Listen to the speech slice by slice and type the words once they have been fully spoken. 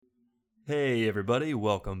Hey everybody,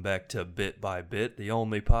 welcome back to Bit by Bit, the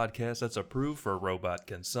only podcast that's approved for robot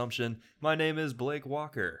consumption. My name is Blake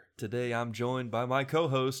Walker. Today I'm joined by my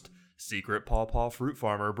co-host, Secret Pawpaw Fruit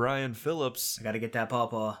Farmer Brian Phillips. I gotta get that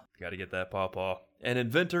pawpaw. Gotta get that pawpaw. And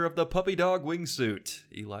inventor of the puppy dog wingsuit,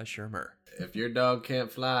 Eli Shermer. If your dog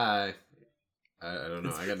can't fly, I don't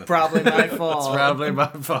know. I got nothing. Probably my fault. It's probably my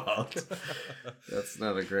fault. That's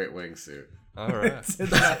not a great wingsuit. All right. It's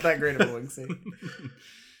not that great of a wingsuit.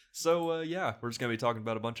 So, we're just going to be talking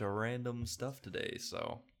about a bunch of random stuff today.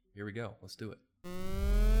 So, here we go. Let's do it.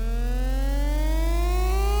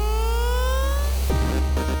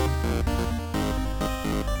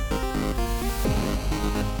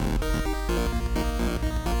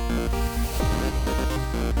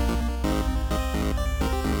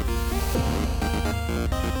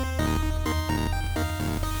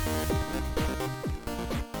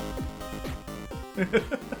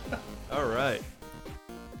 All right.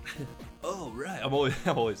 All right. I'm always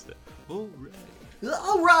all right.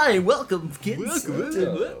 All right, welcome, kids.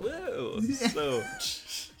 Whoa.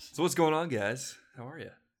 So what's going on, guys? How are you?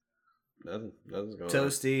 Nothing's going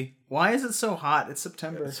Toasty. Why is it so hot? It's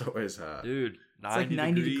September. on. It's always hot. Dude, It's like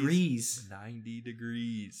 90 degrees. 90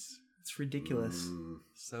 degrees. It's ridiculous.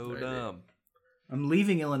 So 90. dumb. I'm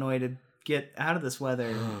leaving Illinois to get out of this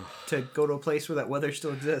weather to go to a place where that weather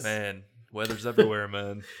still exists. Man, weather's everywhere,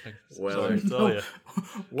 man. Weather. Sorry to tell you.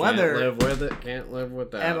 Weather. Can't live with it. Can't live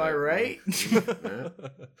without it. Am I right? Yeah.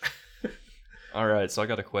 All right, so I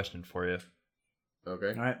got a question for you. Okay.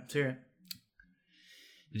 All right, let's hear it.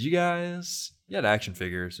 Did you had action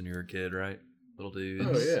figures when you were a kid, right? Little dudes.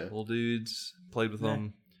 Oh, yeah. Little dudes. Played with Yeah.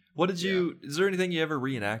 them. What did is there anything you ever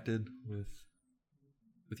reenacted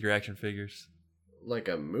with your action figures? Like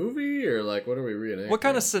a movie, or like what are we reenacting? What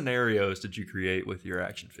kind of scenarios did you create with your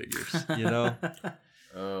action figures? You know?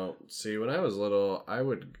 Oh, see, when I was little, I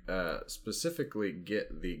would specifically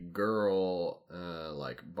get the girl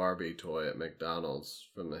like Barbie toy at McDonald's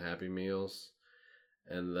from the Happy Meals,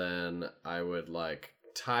 and then I would like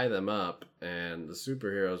tie them up, and the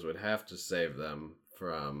superheroes would have to save them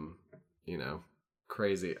from,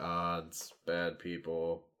 crazy odds, bad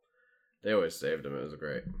people. They always saved them. It was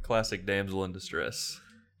great. Classic damsel in distress.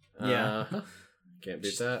 Yeah. Can't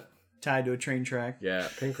beat that. Tied to a train track. Yeah,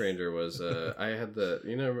 Pink Ranger was. I had the.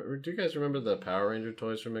 Do you guys remember the Power Ranger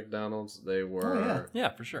toys from McDonald's? They were Yeah,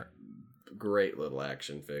 for sure. great little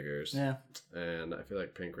action figures. Yeah. And I feel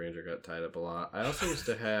like Pink Ranger got tied up a lot. I also used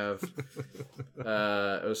to have.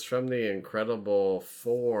 It was from the Incredible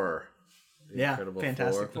Four. Yeah,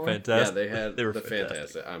 Fantastic Four. Fantastic. Yeah, they had They were the fantastic.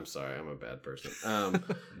 fantastic. I'm sorry, I'm a bad person.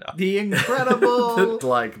 The Incredible.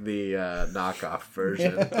 Like the knockoff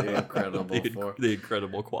version, the Incredible Four. The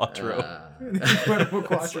Incredible Quattro. Incredible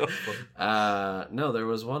Quattro. No, there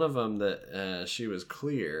was one of them that she was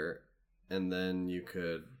clear, and then you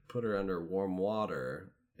could put her under warm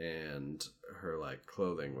water, and her like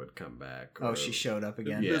clothing would come back. Oh, she showed up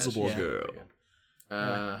again. Yeah, Invisible she showed girl. up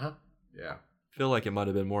again. Yeah. I feel like it might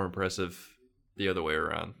have been more impressive the other way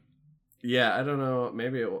around. Yeah, I don't know.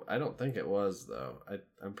 Maybe I don't think it was though.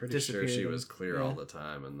 I'm pretty sure she Disappeared. was clear Yeah. all the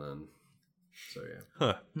time, and then so yeah,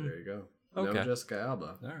 Huh. there you go. Okay. No Jessica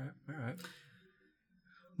Alba. All right.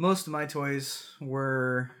 Most of my toys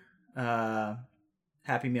were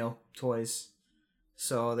Happy Meal toys.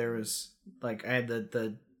 So there was like I had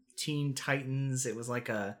the Teen Titans. It was like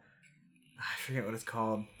I forget what it's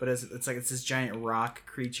called, but it's this giant rock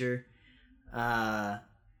creature.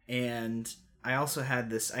 And I also had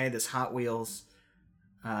this Hot Wheels,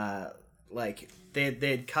 like they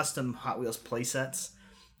had custom Hot Wheels play sets,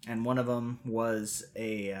 and one of them was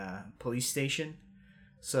a police station.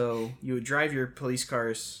 So you would drive your police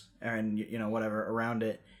cars and whatever around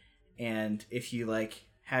it, and if you like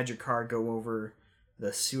had your car go over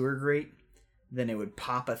the sewer grate, then it would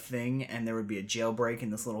pop a thing, and there would be a jailbreak,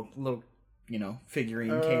 and this little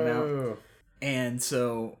figurine came out, and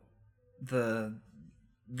so the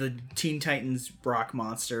Teen Titans Rock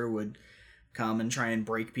monster would come and try and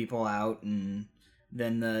break people out, and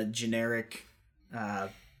then the generic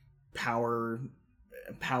Power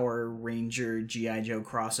Ranger G.I. Joe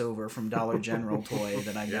crossover from Dollar General toy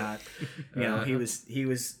that I got. He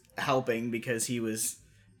was helping because he was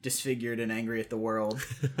disfigured and angry at the world.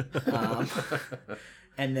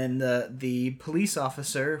 And then the police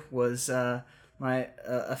officer was a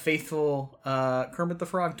faithful Kermit the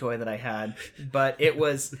Frog toy that I had, but it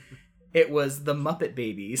was the Muppet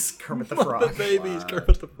Babies Kermit the Frog. Muppet Babies,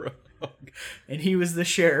 Kermit the Frog. And he was the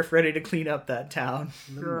sheriff ready to clean up that town.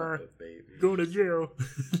 Go to jail.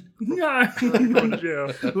 No, Go to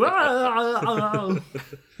jail. oh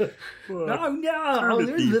no,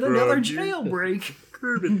 there's been another jailbreak.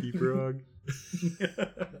 Kermit the Frog.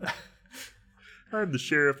 I'm the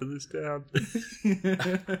sheriff of this town.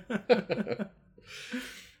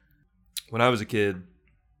 When I was a kid,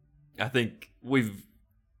 I think we've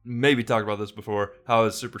maybe talked about this before, how I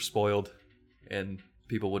was super spoiled and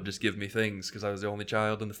people would just give me things because I was the only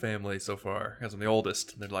child in the family so far, because I'm the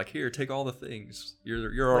oldest. And they're like, here, take all the things.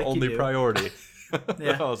 You're our Like you only do. priority.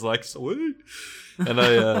 Yeah. I was like, sweet. And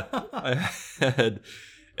I had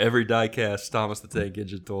every die-cast Thomas the Tank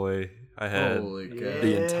Engine toy. I had Holy cow. Yeah.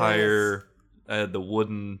 the entire... I had the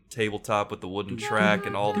wooden tabletop with the wooden track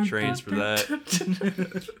and all the trains for that.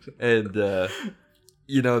 And,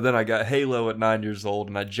 then I got Halo at 9 years old,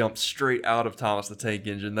 and I jumped straight out of Thomas the Tank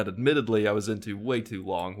Engine that admittedly I was into way too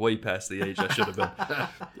long, way past the age I should have been.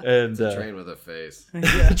 And Train with a face.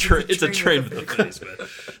 Yeah, it's a train with a face, man.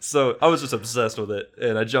 So I was just obsessed with it,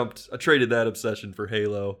 and I traded that obsession for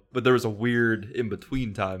Halo, but there was a weird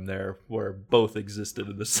in-between time there where both existed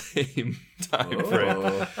in the same time frame.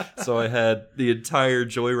 Oh. So I had the entire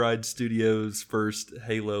Joyride Studios first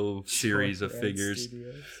Halo series of figures.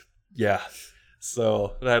 Yeah.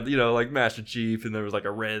 So I had, like Master Chief, and there was like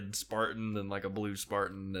a red Spartan and like a blue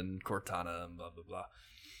Spartan and Cortana and blah, blah, blah.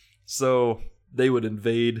 So they would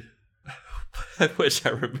invade. I wish I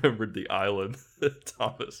remembered the island that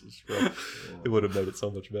Thomas was from. It would have made it so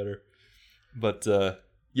much better. But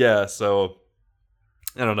yeah, so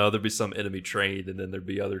I don't know. There'd be some enemy train, and then there'd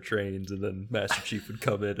be other trains, and then Master Chief would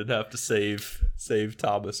come in and have to save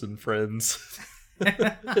Thomas and friends.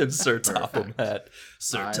 And Sir Topham hat.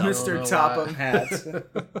 Sir I Topham. don't know Mr. Topham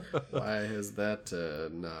hat. Why has that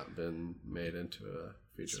not been made into a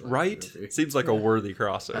feature? Right? Movie? Seems like a worthy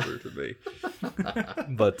crossover to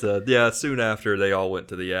me. But yeah, soon after they all went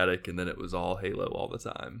to the attic, and then it was all Halo all the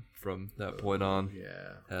time from that point on. Yeah.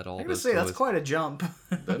 Had all I gotta those say, that's toys. quite a jump.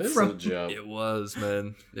 That is From- a jump. It was,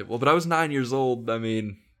 man. But I was 9 years old. I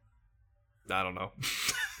mean, I don't know.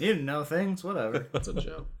 You didn't know things, whatever. That's a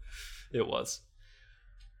jump. It was.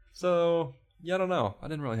 So yeah, I don't know. I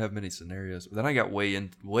didn't really have many scenarios. But then I got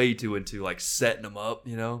way too into like setting them up,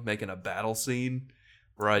 making a battle scene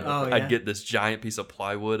where I'd get this giant piece of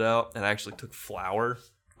plywood out, and I actually took flour,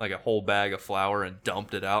 like a whole bag of flour, and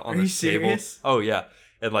dumped it out on Are the you table. serious? Oh yeah,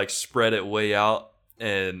 and like spread it way out,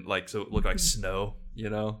 and like so it looked like snow,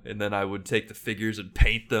 And then I would take the figures and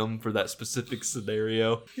paint them for that specific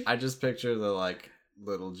scenario. I just picture the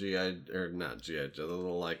little not GI Joe, the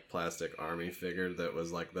little plastic army figure that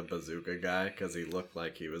was like the bazooka guy because he looked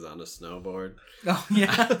like he was on a snowboard. Oh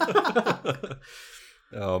yeah.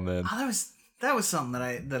 Oh man. Oh, that was something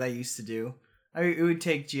that I used to do. I would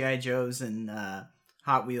take GI Joes and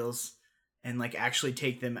Hot Wheels and actually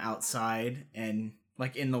take them outside and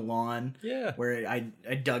in the lawn. Yeah. Where I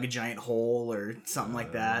dug a giant hole or something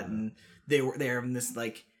like that, and they were in this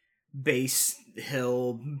base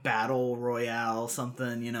hill battle royale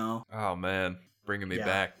something. Oh man, bringing me Yeah.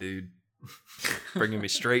 back, dude. Bringing me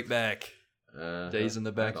straight back. Days in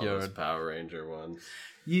the Had all those backyard. Power Ranger ones.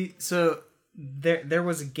 So there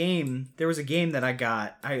was a game that I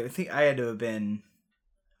got. I think I had to have been,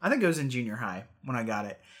 I think it was in junior high when I got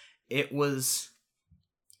it. It was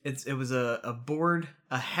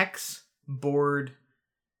a hex board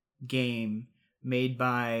game made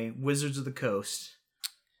by Wizards of the Coast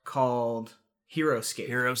called HeroScape.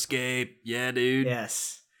 HeroScape. Yeah, dude.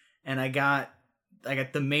 Yes. And I got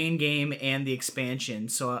the main game and the expansion.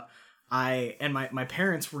 So my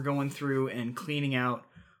parents were going through and cleaning out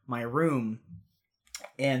my room,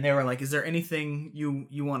 and they were like, "Is there anything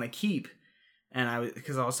you want to keep?" And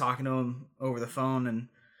because I was talking to them over the phone, and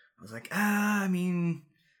I was like, I mean,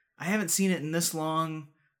 I haven't seen it in this long,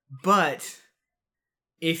 but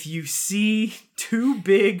if you see two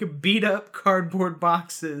big beat up cardboard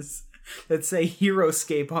boxes that say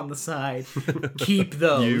HeroScape on the side, keep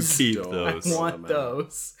those. You keep Don't. those. I want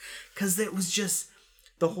those. Because it was just,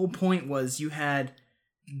 the whole point was you had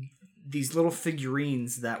these little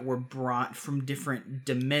figurines that were brought from different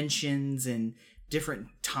dimensions and different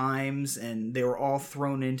times, and they were all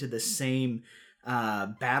thrown into the same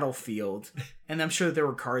battlefield. And I'm sure that there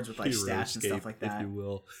were cards with stats and stuff like that. If you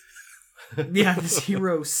will. Yeah, this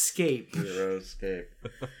HeroScape. HeroScape.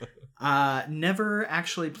 Never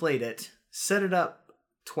actually played it. Set it up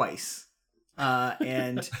twice.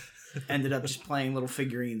 And ended up just playing little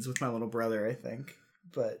figurines with my little brother, I think.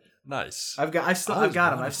 But Nice. I've got them.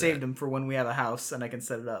 wanted I've saved that. them for when we have a house and I can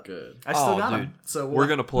set it up. Good. I still got dude. them. So We're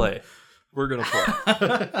gonna play. We're gonna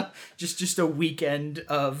play. just a weekend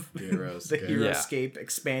of the HeroScape. HeroScape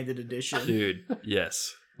expanded edition. Dude,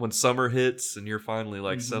 yes. When summer hits and you're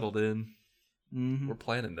finally settled in, Mhm. we're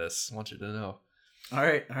planning this. I want you to know. All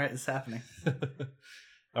right, it's happening.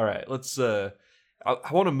 All right, let's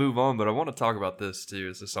I want to move on, but I want to talk about this too.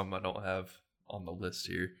 This is something I don't have on the list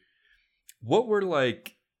here. What were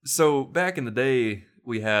like, so back in the day,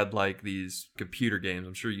 we had like these computer games.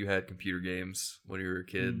 I'm sure you had computer games when you were a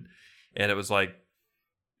kid. And it was like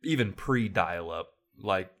even pre-dial-up,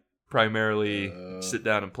 like primarily sit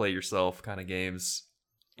down and play yourself kind of games.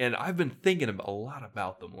 And I've been thinking a lot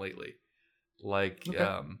about them lately. Like,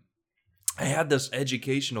 I had this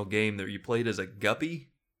educational game that you played as a guppy.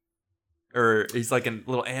 Or he's like a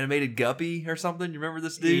little animated guppy or something. You remember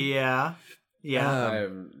this dude? Yeah. Yeah.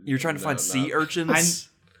 You're trying to find sea urchins?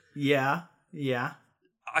 Yeah.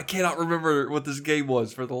 I cannot remember what this game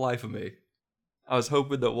was for the life of me. I was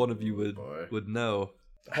hoping that one of you would know.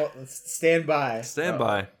 Stand by. Stand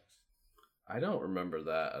by. I don't remember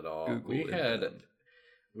that at all. Google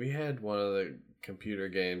We had one of the computer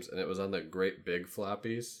games, and it was on the great big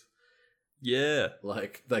floppies. Yeah.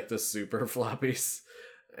 Like the super floppies.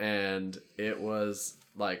 And it was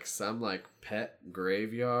like some like pet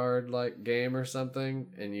graveyard like game or something,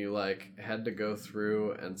 and you like had to go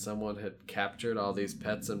through, and someone had captured all these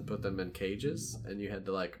pets and put them in cages, and you had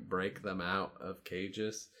to like break them out of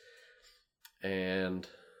cages. And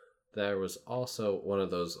there was also one of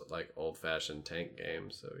those like old-fashioned tank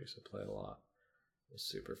games that we used to play a lot. It was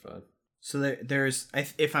super fun. So there's,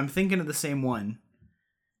 if I'm thinking of the same one,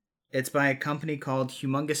 it's by a company called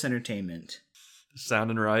Humongous Entertainment.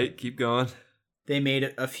 Sounding right. Keep going. They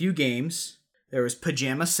made a few games. There was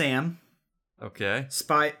Pajama Sam. Okay.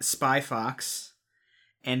 Spy Fox.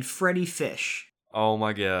 And Freddy Fish. Oh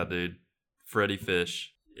my god, dude. Freddy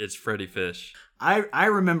Fish. It's Freddy Fish. I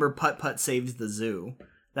remember Putt Putt Saves the Zoo.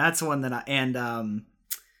 That's one that and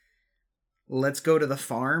Let's Go to the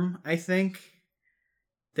Farm, I think.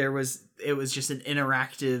 It was just an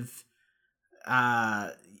interactive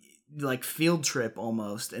like field trip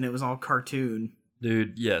almost, and it was all cartoon.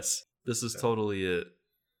 Dude, yes. This is totally it.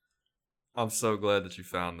 I'm so glad that you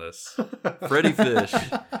found this. Freddy Fish.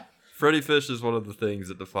 Freddy Fish is one of the things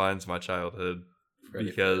that defines my childhood.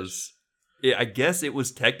 Because I guess it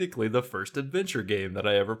was technically the first adventure game that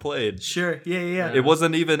I ever played. Sure, yeah. It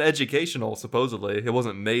wasn't even educational, supposedly. It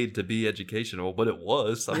wasn't made to be educational, but it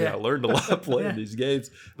was. I mean, I learned a lot playing these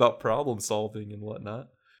games about problem solving and whatnot.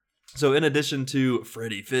 So in addition to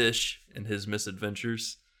Freddy Fish and his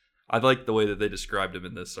misadventures, I like the way that they described him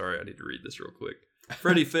in this. Sorry, I need to read this real quick.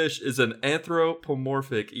 Freddy Fish is an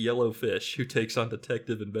anthropomorphic yellow fish who takes on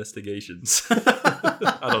detective investigations.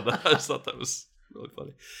 I don't know. I just thought that was really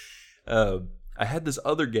funny. I had this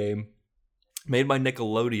other game made by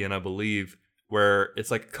Nickelodeon, I believe, where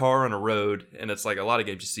it's like a car on a road, and it's like a lot of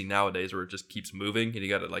games you see nowadays where it just keeps moving and you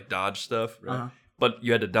got to like dodge stuff. Right? But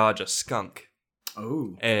you had to dodge a skunk.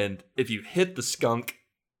 Oh. And if you hit the skunk,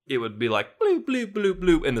 it would be like bloop, bloop, bloop,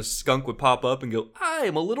 bloop, and the skunk would pop up and go, I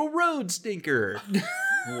am a little road stinker.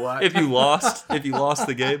 What? If you lost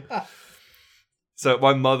the game. So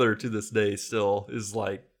my mother to this day still is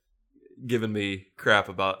like giving me crap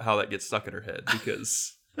about how that gets stuck in her head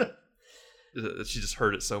because she just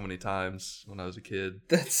heard it so many times when I was a kid.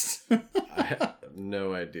 That's I have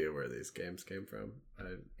no idea where these games came from.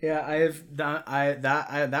 I have not.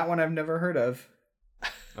 That one I've never heard of.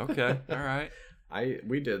 Okay, all right.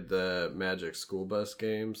 We did the Magic School Bus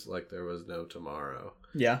games like there was no tomorrow.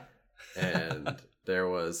 Yeah. And there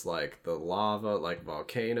was like the lava, like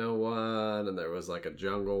volcano one, and there was like a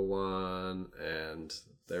jungle one, and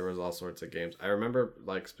there was all sorts of games. I remember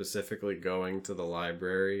like specifically going to the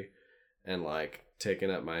library and like taking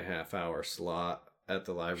up my half-hour slot at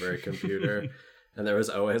the library computer, and there was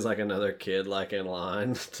always like another kid like in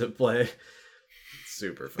line to play.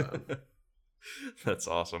 Super fun. That's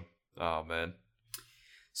awesome. Oh man.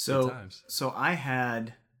 So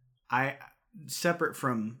I separate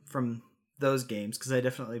from those games, because I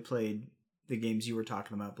definitely played the games you were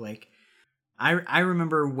talking about, Blake. I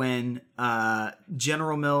remember when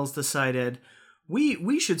General Mills decided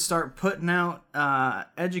we should start putting out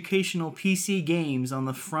educational PC games on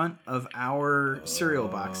the front of our cereal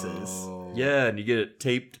boxes. Yeah, and you get it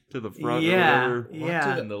taped to the front. Yeah, or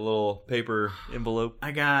whatever, in the little paper envelope.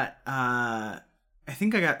 I got I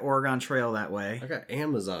think I got Oregon Trail that way. I got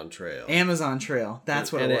Amazon Trail. Amazon Trail.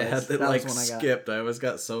 That's what and it was. And it had that like was when I skipped. I always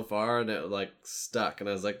got so far and it like stuck, and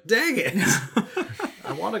I was like, "Dang it!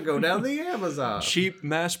 I want to go down the Amazon." Cheap,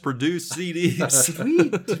 mass-produced CDs.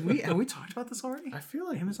 Have we talked about this already? I feel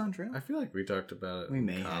like Amazon Trail. I feel like we talked about it. We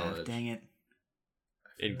may have. Dang it.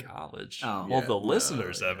 In college. Oh. Well, the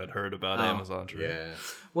listeners haven't heard about Amazon Trail. Yeah.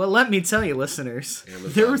 Well, let me tell you, listeners,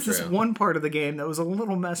 there was this one part of the game that was a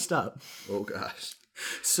little messed up. Oh gosh.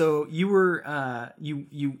 So you were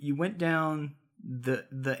you went down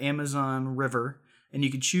the Amazon River, and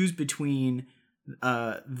you could choose between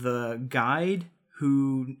the guide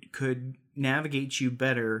who could navigate you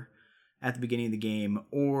better at the beginning of the game,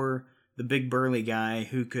 or the big burly guy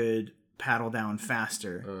who could paddle down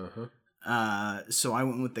faster. So I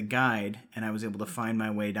went with the guide, and I was able to find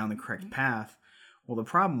my way down the correct path. Well, the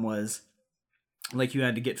problem was, like, you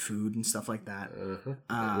had to get food and stuff like that. It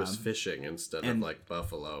was fishing instead of like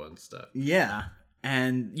buffalo and stuff. Yeah,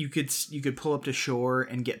 and you could pull up to shore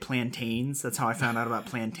and get plantains. That's how I found out about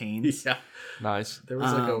plantains. Yeah, Nice. there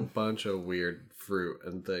was like a bunch of weird fruit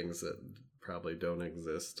and things that probably don't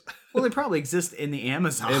exist. Well, they probably exist in the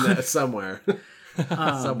Amazon. Somewhere,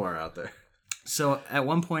 somewhere out there. So at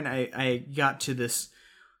one point, I got to this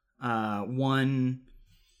one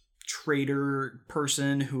trader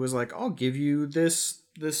person who was like, "I'll give you this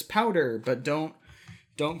powder, but don't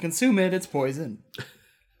consume it. It's poison."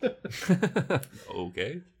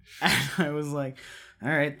 Okay. And I was like, "All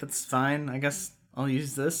right, that's fine. I guess I'll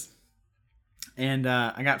use this." And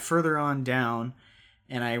I got further on down,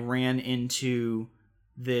 and I ran into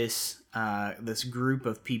this group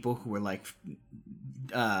of people who were like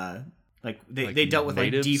they dealt with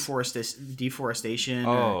natives? like deforestation.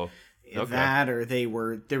 Oh, okay. That, or they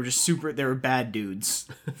were bad dudes.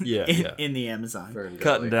 Yeah, in the Amazon,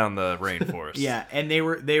 cutting down the rainforest. yeah, and they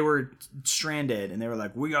were stranded, and they were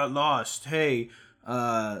like, "We got lost. Hey,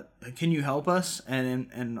 can you help us?" And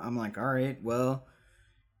I'm like, "All right, well,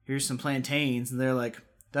 here's some plantains," and they're like,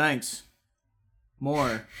 "Thanks,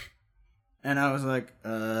 more." And I was like,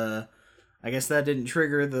 I guess that didn't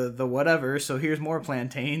trigger the whatever, so here's more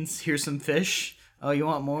plantains. Here's some fish. Oh, you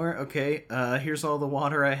want more? Okay. Here's all the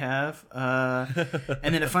water I have.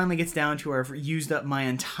 And then it finally gets down to where I've used up my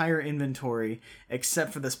entire inventory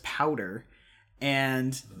except for this powder.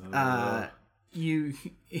 And you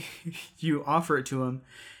offer it to him,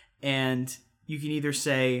 and you can either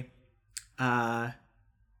say,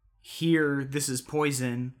 here, this is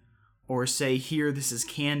poison, or say, here, this is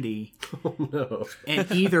candy. Oh no!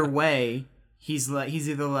 And either way, he's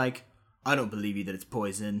either like, I don't believe you that it's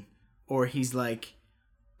poison, or he's like,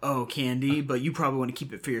 oh, candy, but you probably want to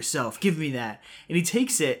keep it for yourself. Give me that. And he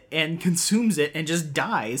takes it and consumes it and just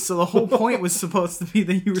dies. So the whole point was supposed to be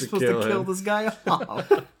that you were supposed to kill this guy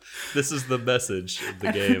off. This is the message of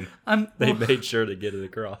the game. They made sure to get it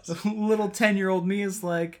across. Little 10-year-old me is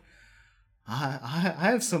like, I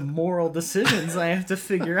have some moral decisions I have to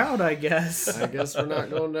figure out, I guess. I guess we're not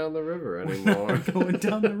going down the river anymore. Going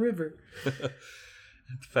down the river.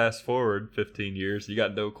 Fast forward 15 years, you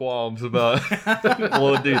got no qualms about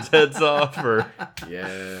blowing dudes' heads off or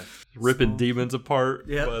ripping demons apart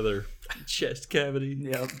by their chest cavity.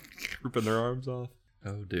 Yep. Ripping their arms off.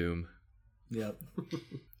 Oh, Doom. Yep.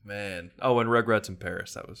 Man. Oh, and Rugrats in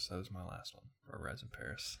Paris. That was my last one. Rugrats in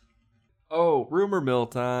Paris. Oh, rumor mill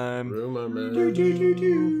time. Rumor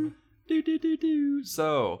mill.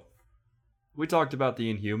 So, we talked about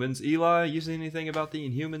the Inhumans. Eli, you see anything about the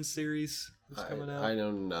Inhumans series that's coming out? I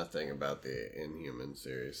know nothing about the Inhuman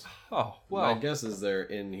series. Oh, well. My guess is they're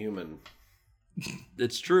inhuman.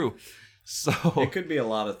 It's true. So it could be a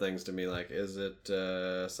lot of things to me. Like, is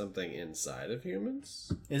it something inside of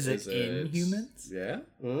humans? Is it in humans? Yeah.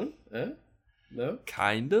 No.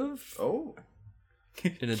 Kind of. Oh.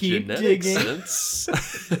 In a Keep genetic digging. sense.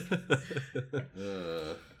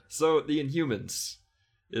 So the Inhumans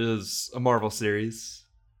is a Marvel series.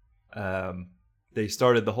 They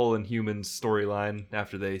started the whole Inhumans storyline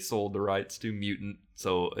after they sold the rights to Mutant.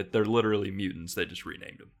 So they're literally mutants. They just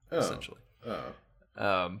renamed them, essentially.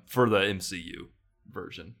 For the MCU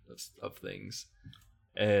version of things.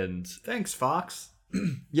 And thanks, Fox.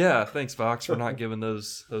 Yeah, thanks, Fox, for not giving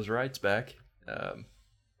those rights back.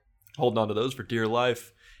 Holding on to those for dear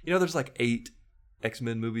life. You know, there's like 8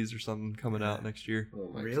 X-Men movies or something coming out next year. Oh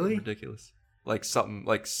my Really? Ridiculous. Like something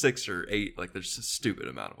like 6 or 8. Like there's a stupid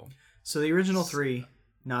amount of them. So the original 3,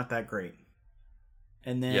 not that great.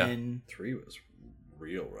 And then 3 was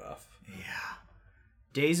real rough. Yeah.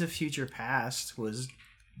 Days of Future Past was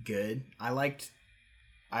good. I liked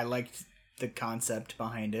the concept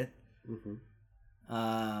behind it. Mm-hmm.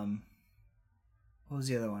 What was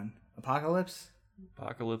the other one? Apocalypse?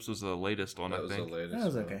 Apocalypse was the latest one, That I was think. the latest. That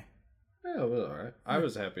was one. okay. Yeah, it was alright. I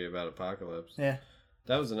was happy about Apocalypse. Yeah.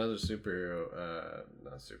 That was another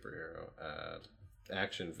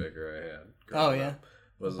action figure I had. Oh, yeah.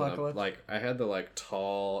 Was Apocalypse? I had the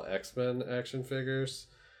tall X-Men action figures.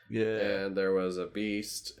 Yeah. And there was a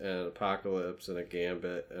Beast and Apocalypse and a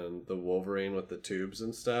Gambit and the Wolverine with the tubes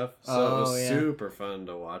and stuff. So it was super fun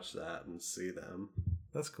to watch that and see them.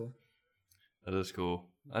 That's cool. That is cool.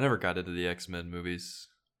 I never got into the X-Men movies.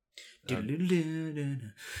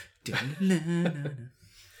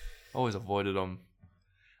 Always avoided them.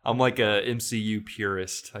 I'm like a MCU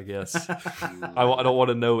purist, I guess. I don't want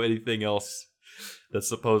to know anything else that's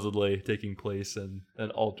supposedly taking place in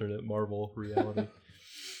an alternate Marvel reality.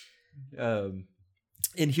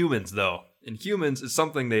 Inhumans, though. Inhumans is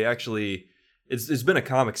something they actually... It's been a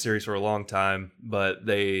comic series for a long time, but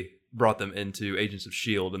they brought them into Agents of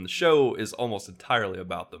S.H.I.E.L.D., and the show is almost entirely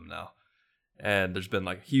about them now. And there's been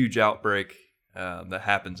like a huge outbreak that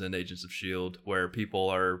happens in Agents of S.H.I.E.L.D. where people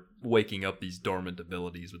are waking up these dormant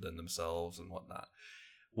abilities within themselves and whatnot.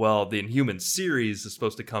 Well, the Inhumans series is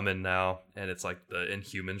supposed to come in now, and it's like the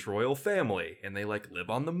Inhumans royal family, and they like live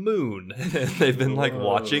on the moon. And they've been like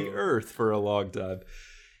watching Earth for a long time.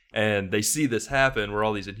 And they see this happen where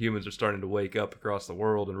all these Inhumans are starting to wake up across the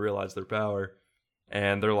world and realize their power.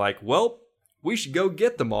 And they're like, well, we should go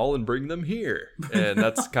get them all and bring them here. And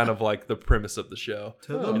that's kind of like the premise of the show.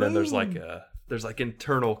 And then there's like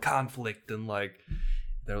internal conflict and like,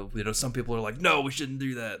 some people are like, no, we shouldn't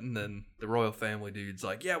do that. And then the royal family dude's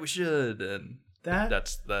like, yeah, we should. And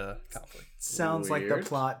that's the conflict. Sounds like the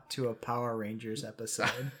plot to a Power Rangers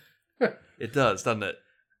episode. It does, doesn't it?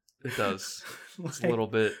 It does. It's a little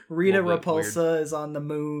bit. Rita Repulsa is on the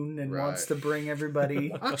moon and wants to bring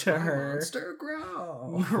everybody to her. Monster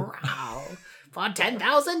grow. Grow for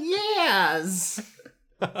 10,000 years.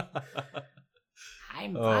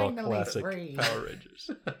 I'm finally free. Power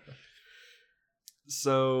Rangers.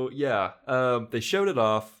 So yeah, they showed it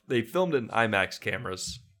off. They filmed it in IMAX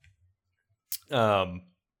cameras. And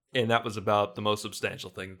that was about the most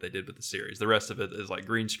substantial thing that they did with the series. The rest of it is like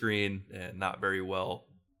green screen and not very well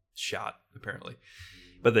shot, apparently.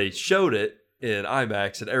 But they showed it in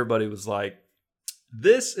IMAX and everybody was like,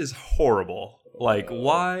 this is horrible. Like,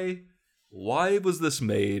 why was this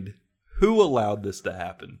made? Who allowed this to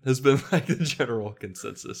happen? Has been like the general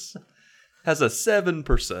consensus. Has a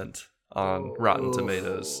 7% on Rotten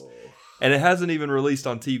Tomatoes. And it hasn't even released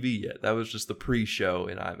on TV yet. That was just the pre-show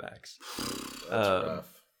in IMAX. That's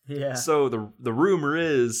rough. Yeah. So the rumor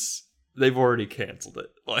is they've already canceled it.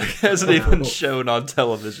 Like, hasn't even shown on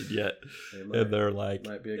television yet. And they're like,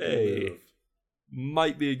 might be a good hey, move.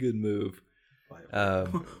 might be a good move.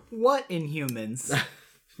 What Inhumans?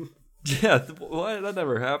 Yeah, what? That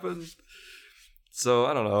never happened. So,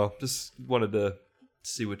 I don't know. Just wanted to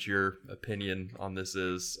see what your opinion on this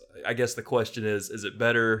is. I guess the question is it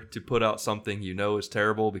better to put out something you know is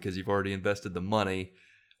terrible because you've already invested the money,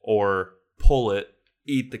 or pull it,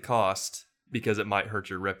 eat the cost, because it might hurt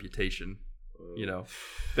your reputation,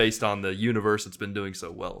 based on the universe that's been doing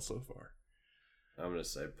so well so far? I'm going to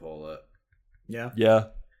say pull it. Yeah. Yeah.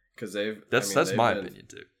 Because that's my opinion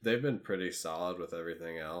too. They've been pretty solid with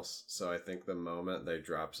everything else. So I think the moment they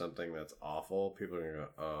drop something that's awful, people are going to go,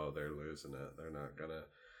 oh, they're losing it. They're not going to,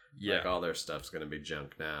 like, all their stuff's going to be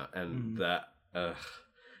junk now. And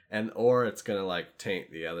or it's going to like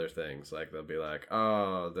taint the other things. Like they'll be like,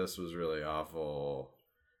 oh, this was really awful.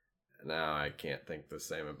 Now I can't think the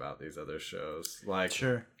same about these other shows. Like,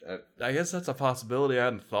 sure. I guess that's a possibility I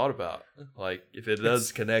hadn't thought about. Like, if it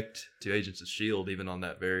does connect to Agents of S.H.I.E.L.D., even on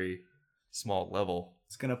that very small level.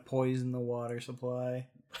 It's going to poison the water supply.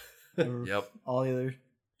 Yep. All the other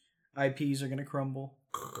IPs are going to crumble.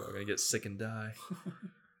 We're going to get sick and die.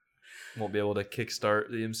 Won't be able to kickstart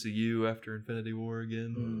the MCU after Infinity War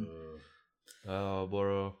again. Oh,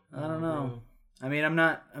 bro. I don't know. I mean, I'm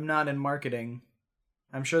not in marketing.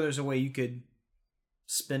 I'm sure there's a way you could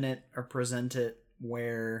spin it or present it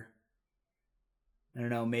where, I don't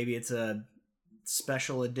know, maybe it's a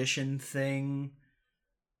special edition thing,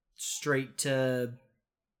 straight to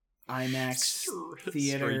IMAX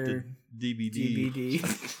theater, straight to DVD.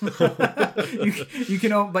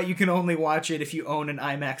 You can only watch it if you own an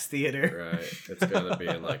IMAX theater. Right. It's got to be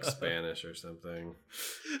in like Spanish or something.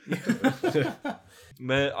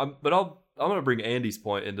 Man, I'm going to bring Andy's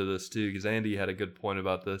point into this too, because Andy had a good point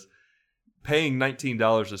about this. Paying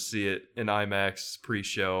 $19 to see it in IMAX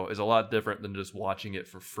pre-show is a lot different than just watching it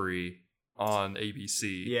for free on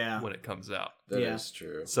ABC when it comes out. That is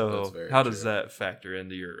true. So how does that factor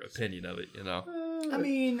into your opinion of it, I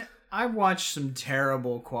mean, I've watched some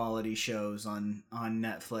terrible quality shows on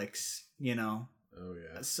Netflix, Oh,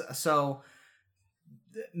 yeah. So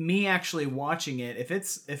me actually watching it, if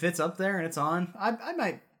it's up there and it's on, I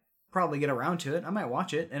might probably get around to it. I might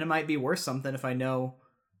watch it, and it might be worth something if I know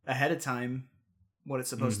ahead of time what it's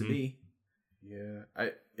supposed to be. Yeah,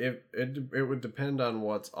 it would depend on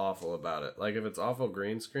what's awful about it. Like if it's awful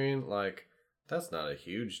green screen, like that's not a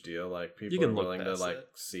huge deal. Like people are willing to like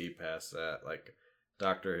see past that. Like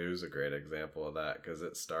Doctor Who's a great example of that because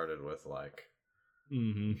it started with like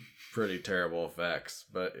pretty terrible effects,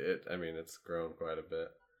 but it's grown quite a bit.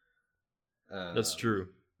 That's true.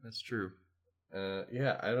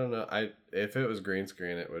 Yeah, I don't know. If it was green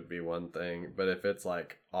screen, it would be one thing, but if it's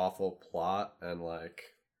like awful plot and like,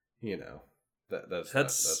 that's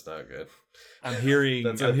not good. I'm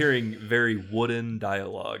hearing very wooden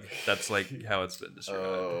dialogue. That's like how it's been described.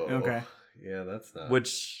 Oh, Okay. Yeah, that's not.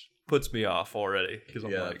 Which puts me off already because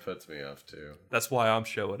I'm yeah, like, it puts me off too. that's why I'm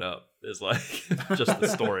showing up. Is like just the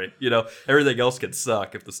story. Everything else can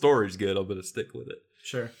suck. If the story's good, I'm gonna stick with it.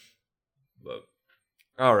 Sure. But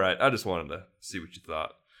all right, I just wanted to see what you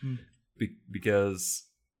thought because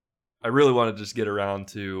I really want to just get around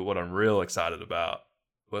to what I'm real excited about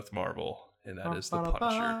with Marvel, and that is the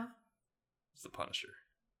Punisher. It's the Punisher,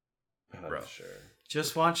 bro. Sure.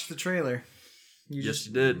 Just watched the trailer. You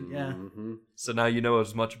did. Yeah. Mm-hmm. So now you know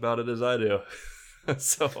as much about it as I do.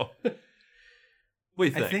 So, what do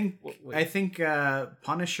you think? I think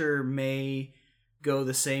Punisher may go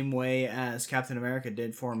the same way as Captain America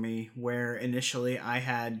did for me, where initially I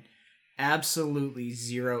had absolutely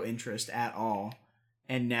zero interest at all,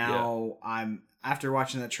 and now I'm after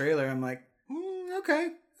watching that trailer, I'm like, okay,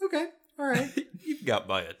 all right. You've got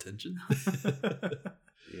my attention.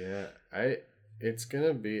 Yeah, it's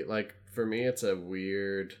gonna be like, for me it's a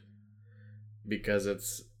weird, because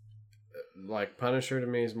it's like Punisher to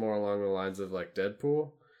me is more along the lines of like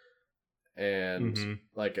Deadpool, and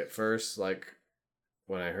like at first, like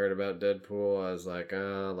when I heard about Deadpool, I was like,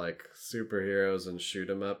 like superheroes and shoot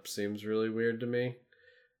 'em up seems really weird to me.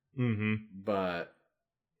 But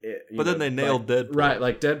then they nailed Deadpool. Right,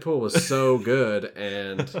 like Deadpool was so good,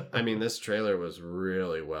 and I mean this trailer was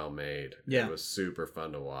really well made. Yeah. It was super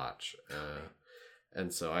fun to watch.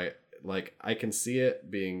 And so I can see it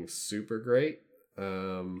being super great.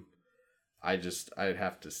 I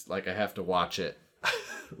have to watch it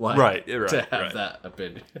right, to have right. that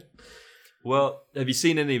opinion. Well, have you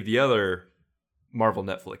seen any of the other Marvel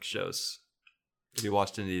Netflix shows? Have you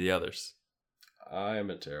watched any of the others? I am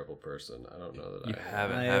a terrible person. I don't know that You I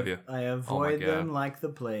haven't, have you? I avoid God. them like the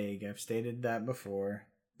plague. I've stated that before.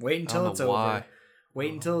 Wait until I don't it's know over. why.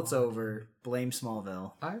 Wait until it's over. Blame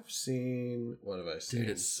Smallville. I've seen. What have I seen? Dude,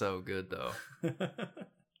 it's so good though.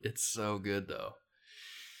 It's so good though.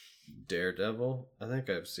 Daredevil. I think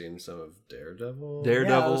I've seen some of Daredevil. Yeah, it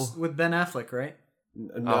Daredevil. was with Ben Affleck, right?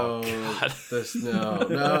 No, God.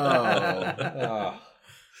 no. Oh.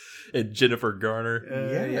 And Jennifer Garner.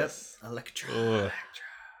 Yes. Yep. Elektra. Ugh.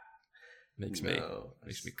 Makes me No.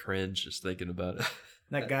 cringe just thinking about it.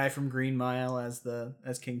 That guy from Green Mile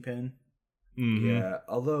as Kingpin. Yeah,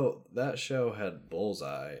 although that show had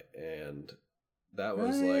Bullseye, and that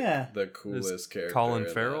was the coolest character. Colin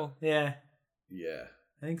in Farrell? Yeah, that. Yeah.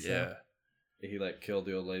 I think so. Yeah. He killed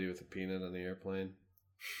the old lady with a peanut on the airplane.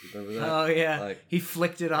 You remember that? Oh yeah, Like, he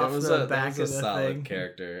flicked it off the back of the solid thing.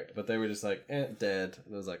 character, but they were just like, dead,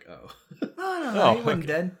 and I was like, oh. No, he wasn't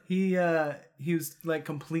dead. He was like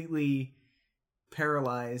completely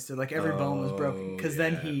paralyzed, or like every bone was broken. Because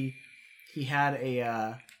then he had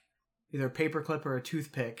a either a paperclip or a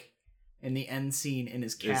toothpick in the end scene in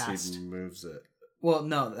his cast. He moves it. Well,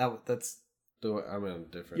 no, that's I'm in a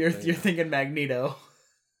different. you're thinking Magneto.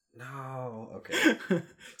 No, okay.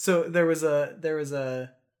 So there was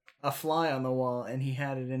a fly on the wall, and he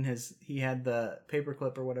had the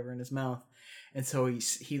paperclip or whatever in his mouth, and so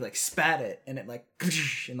he like spat it, and it like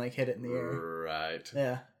and like hit it in the air. Right.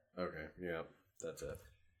 Yeah. Okay. Yeah. That's it.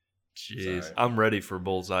 Jeez, Sorry. I'm ready for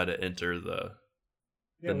Bullseye to enter the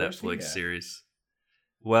where's he Netflix at? series.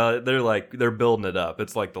 Well, they're building it up.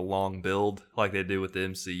 It's like the long build, like they do with the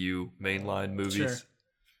MCU mainline movies.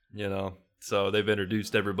 Sure. So they've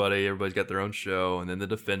introduced everybody. Everybody's got their own show, and then the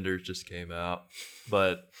Defenders just came out.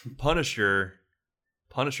 But Punisher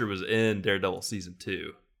was in Daredevil season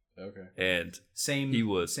 2, Okay. and Same. he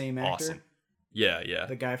was same actor. awesome. Yeah.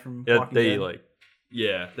 The guy from Yeah, Walking they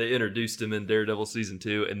Dead. they introduced him in Daredevil season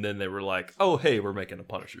 2, and then they were like, "Oh, hey, we're making a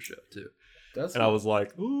Punisher show too." And I was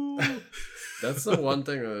like, "Ooh." That's the one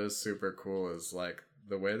thing that is super cool, is like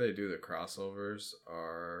the way they do the crossovers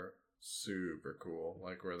are super cool.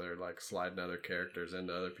 Like where they're like sliding other characters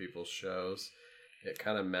into other people's shows. It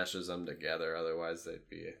kind of meshes them together. Otherwise, they'd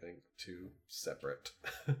be, I think, too separate.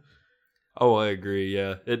 Oh, I agree.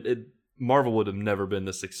 Yeah, it Marvel would have never been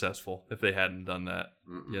this successful if they hadn't done that.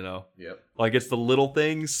 Mm-mm. Yep. Like it's the little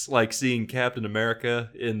things, like seeing Captain America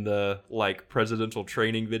in the like presidential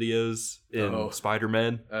training videos in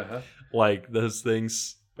Spider-Man. Like those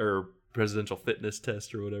things, or presidential fitness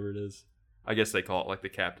test or whatever it is. I guess they call it like the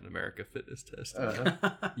Captain America fitness test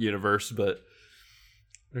universe, but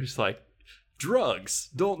they're just like, drugs,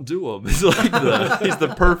 don't do them. He's like he's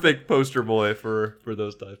the perfect poster boy for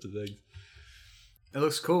those types of things. It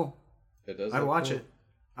looks cool. It does. I'd watch it.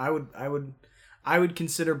 I would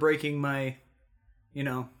consider breaking my you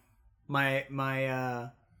know, my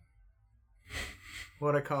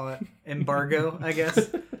what I call it, embargo, I guess,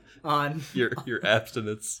 on Your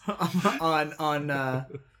abstinence. on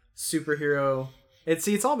superhero.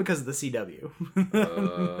 It's all because of the CW.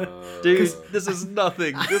 Dude, this is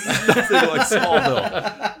nothing. This is nothing like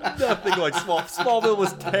Smallville. Nothing like Smallville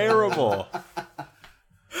was terrible.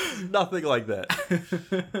 Nothing like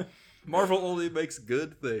that. Marvel only makes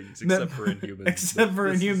good things, except for Inhumans. Except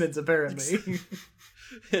for Inhumans, apparently.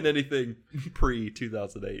 And anything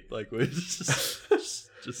pre-2008. Like, we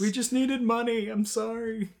we just needed money. I'm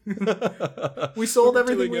sorry. We sold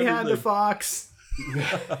everything we had to Fox.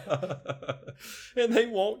 And they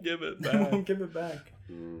won't give it back. They won't give it back.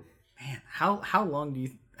 Man, how long do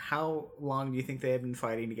you think they have been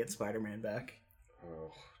fighting to get Spider-Man back?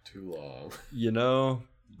 Oh, too long. You know,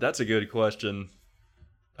 that's a good question.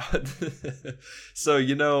 So,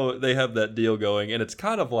 you know, they have that deal going, and it's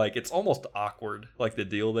kind of like, it's almost awkward, like the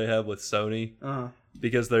deal they have with Sony,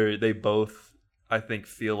 because they both, I think,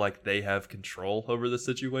 feel like they have control over the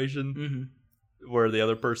situation, where the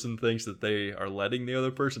other person thinks that they are letting the other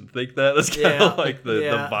person think that. That's kind of like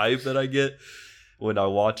the vibe that I get when I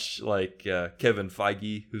watch, like, Kevin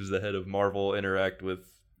Feige, who's the head of Marvel, interact with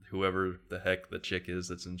whoever the heck the chick is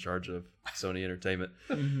that's in charge of Sony Entertainment.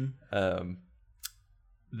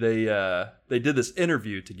 They did this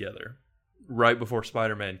interview together right before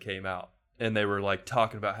Spider-Man came out, and they were like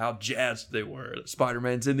talking about how jazzed they were that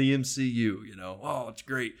Spider-Man's in the MCU, you know. Oh, it's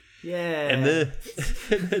great. Yeah. And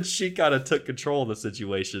then she kind of took control of the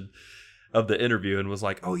situation of the interview and was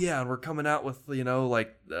like, oh yeah, and we're coming out with, you know,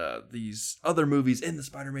 like these other movies in the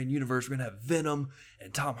Spider-Man universe. We're gonna have Venom,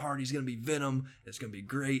 and Tom Hardy's gonna be Venom. It's gonna be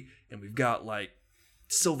great, and we've got like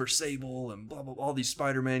Silver Sable and blah blah blah, all these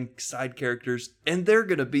Spider-Man side characters, and they're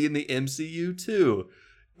gonna be in the MCU too.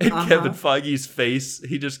 And Kevin Feige's face,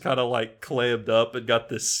 he just kind of like clammed up and got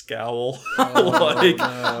this scowl,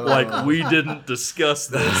 like we didn't discuss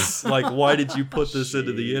this. Like, why did you put this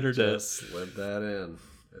into the internet? Just slid that in.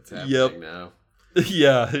 It's happening now.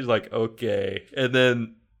 Yeah, he's like, okay, and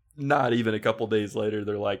then not even a couple days later,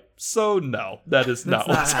 they're like, so no, that is not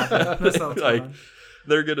what's happening. That's not what's like, going on.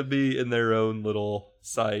 they're gonna be in their own little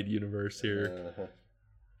side universe here,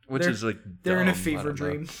 which is like they're in a dumb. fever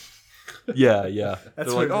dream. Yeah. That's They're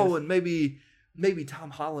what like, it oh, is. and maybe Tom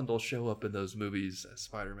Holland will show up in those movies as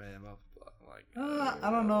Spider-Man. I'm like,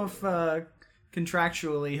 I don't know if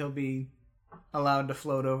contractually he'll be allowed to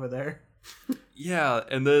float over there. yeah.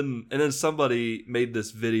 And then somebody made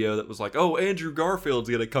this video that was like, oh, Andrew Garfield's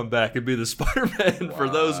gonna come back and be the Spider-Man for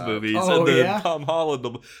those movies, Oh, and then yeah? Tom Holland.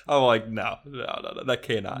 I'm like, no, that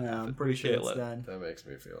cannot. No, happen. I'm pretty We sure can't it's let- done. That makes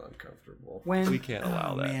me feel uncomfortable. We can't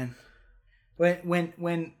allow that. Man.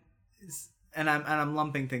 When and I'm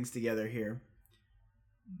lumping things together here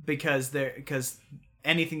because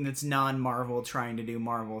anything that's non-Marvel trying to do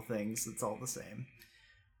Marvel things, it's all the same.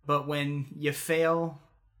 But when you fail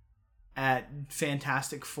at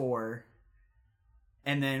Fantastic Four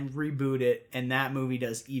and then reboot it and that movie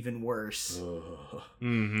does even worse,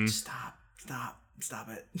 stop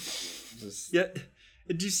it. Yeah.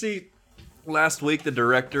 Did you see last week the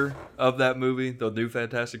director of that movie, the new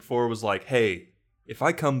Fantastic Four, was like, hey, if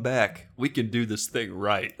I come back, we can do this thing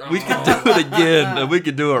right. We can do it again, and we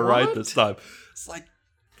can do it right this time. It's like,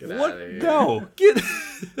 Get what? outta here. No,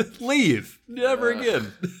 leave. Never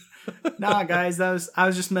again. Nah, guys, I was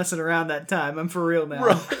just messing around that time. I'm for real now.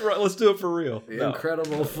 Right, let's do it for real. The No.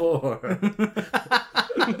 Incredible Four.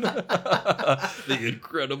 The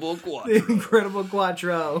Incredible Quad. The Incredible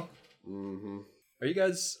Quattro. Are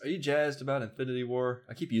you jazzed about Infinity War?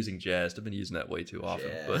 I keep using jazzed. I've been using that way too often.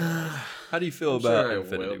 Yeah. But how do you feel I'm about sure I will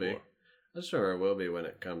Infinity be. War? I'm sure I will be when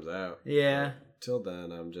it comes out. Yeah. Till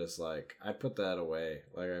then, I'm just like, I put that away.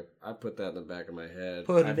 Like, I put that in the back of my head.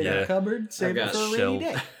 Put it I've in Yeah. the cupboard, save it got for a rainy shelved.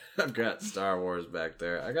 day. I've got Star Wars back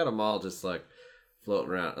there. I got them all just like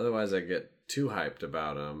floating around. Otherwise, I get too hyped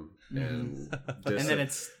about them, and And then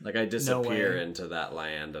it's like I disappear way. into that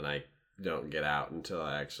land, and I don't get out until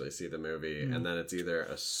I actually see the movie, and then it's either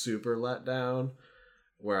a super letdown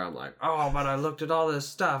where I'm like, oh, but I looked at all this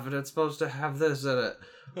stuff, and it's supposed to have this in it,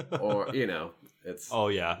 or it's Oh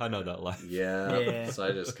yeah, I know that life. yeah. So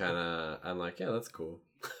I just kind of I'm like, yeah, that's cool.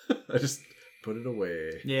 I just put it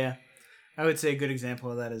away. yeah. I would say a good example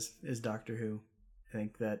of that is Doctor Who. I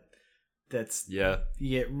think that's Yeah.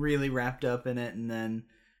 you get really wrapped up in it, and then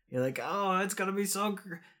you're like, oh, it's gonna be so.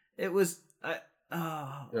 It was.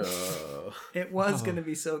 It was gonna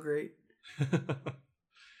be so great.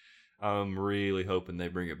 I'm really hoping they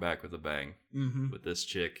bring it back with a bang Mm-hmm. with this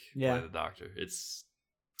chick Yeah. playing the Doctor. It's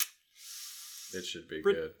It should be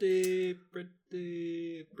good. Pretty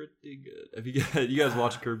good. Have you guys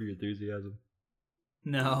watched Curb Your Enthusiasm?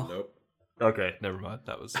 No. Nope. Okay, never mind.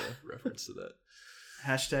 That was a reference to that.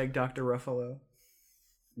 Hashtag Dr. Ruffalo.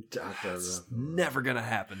 It's never gonna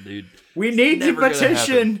happen, dude. We need the never gonna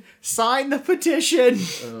petition. Sign the petition.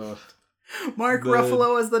 Mark The-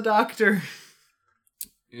 Ruffalo as the doctor.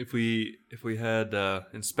 If we had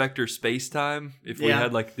Inspector Spacetime, if we Yeah.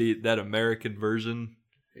 had like that American version,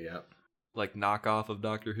 Yep. like knockoff of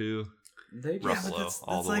Doctor Who. They just, Ruffalo. But that's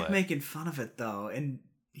all the like way. making fun of it though, and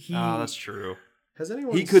he. Oh, that's true. has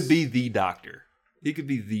anyone? He could be the Doctor. He could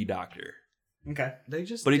be the Doctor, okay. They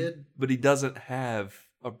just but did. he doesn't have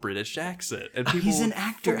a British accent, and people He's an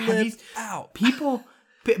actor. flip out.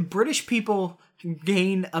 British people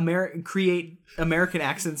create American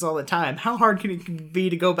accents all the time. How hard can it be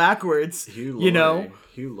to go backwards? Hugh Laurie, You know?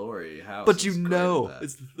 Hugh Laurie. House But you is great know, at that.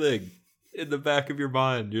 it's the thing in the back of your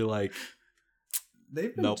mind. You're like,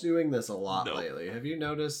 They've been Nope. doing this a lot Nope. lately. Have you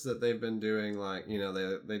noticed that they've been doing like, you know,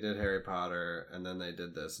 they did Harry Potter and then they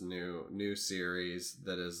did this new series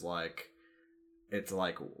that is like, it's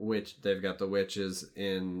like they've got the witches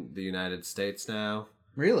in the United States now.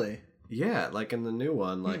 Really? Yeah, like in the new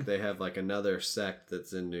one, like they have like another sect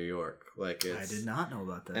that's in New York. Like I did not know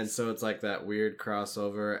about this. And so it's like that weird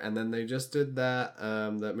crossover, and then they just did that.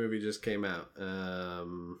 That movie just came out.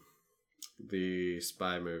 The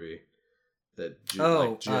spy movie that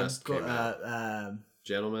just came out.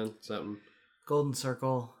 Gentleman something. Golden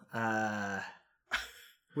Circle.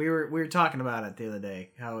 We were talking about it the other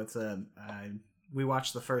day. How it's we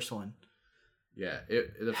watched the first one. Yeah,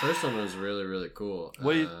 the first one was really really cool.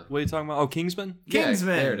 what are you talking about? Oh, Kingsman.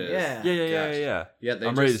 Kingsman. there it is. Yeah. Yeah. Yeah,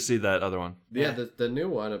 I'm ready to see that other one. Yeah, the new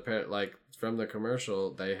one apparently, like from the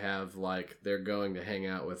commercial, they have like they're going to hang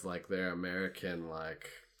out with like their American like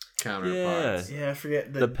counterparts. Yeah, I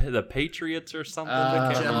forget The Patriots or something.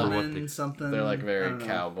 I can't remember what gentleman something. They're like I very don't know.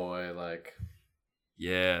 cowboy like.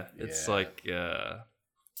 Yeah, it's Yeah. like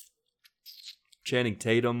Channing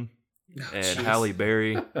Tatum and jeez. Halle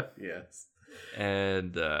Berry Yes.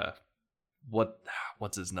 and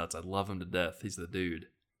what's his nuts? I love him to death. He's the dude.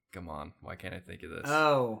 Come on, why can't I think of this?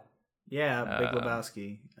 Oh, yeah, Big Um,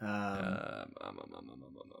 Lebowski.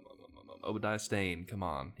 Obadiah Stane. Come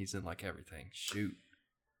on, he's in like everything. Shoot,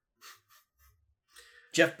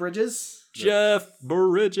 Jeff Bridges. Jeff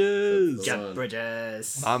Bridges. That's the Jeff one.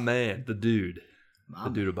 Bridges. My man, the dude. Oh The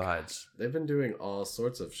dude my abides. They've been doing all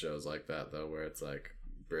sorts of shows like that though, where it's like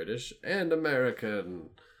British and American.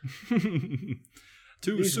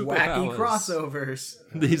 Two These superpowers. wacky crossovers.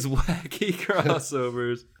 These wacky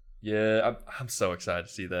crossovers. Yeah, I'm so excited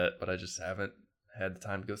to see that, but I just haven't had the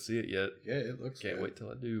time to go see it yet. Yeah, it looks. Can't good. wait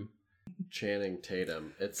till I do. Channing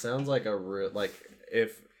Tatum. It sounds like a real like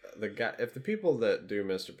if the people that do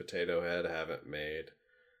Mr. Potato Head haven't made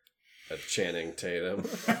a Channing Tatum,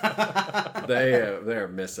 they're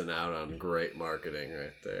missing out on great marketing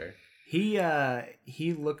right there.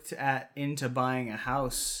 He looked into buying a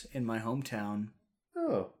house in my hometown.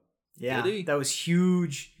 Oh, Yeah, Did he? that was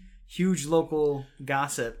huge local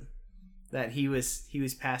gossip that he was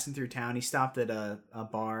passing through town. He stopped at a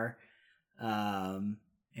bar, and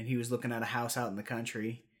he was looking at a house out in the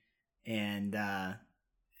country, and I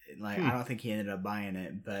don't think he ended up buying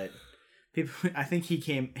it, but people, I think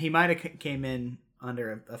he might have came in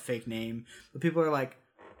under a fake name, but people are like,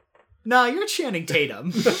 "No, you're Channing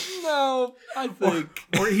Tatum." No, I think.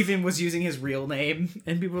 or even was using his real name,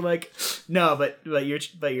 and people were like, "No, but you're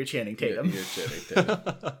Channing Tatum." You're Channing Tatum.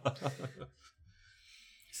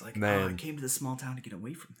 He's like, Man. "Oh, I came to this small town to get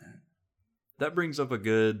away from that." That brings up a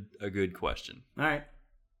good question. All right.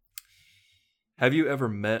 Have you ever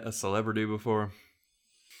met a celebrity before?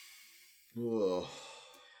 Ugh.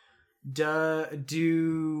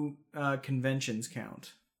 Do conventions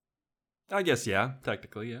count? I guess yeah,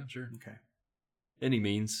 technically, yeah, sure. Okay. Any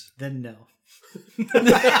means. Then no.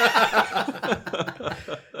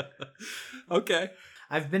 Okay.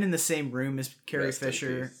 I've been in the same room as Carrie Rest in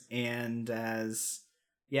Fisher peace. and as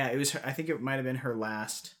it was her, I think it might have been her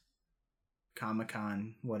last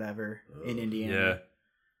Comic-Con whatever in Indiana. Yeah.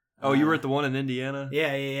 Oh, you were at the one in Indiana?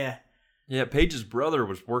 Yeah. Yeah, Paige's brother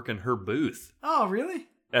was working her booth Oh, really?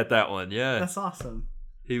 at that one. Yeah. That's awesome.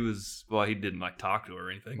 He was, well, he didn't like talk to her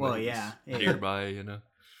or anything. Well, but he yeah, was yeah. nearby, you know.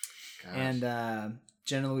 Gosh. And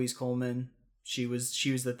Jenna Louise Coleman, she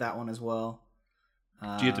was at that one as well.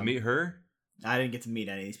 Did you get to meet her? I didn't get to meet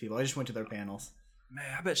any of these people. I just went to their panels. Man,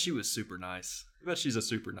 I bet she was super nice. I bet she's a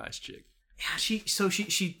super nice chick. Yeah,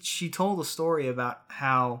 she told a story about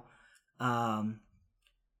how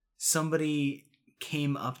somebody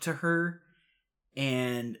came up to her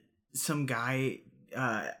and some guy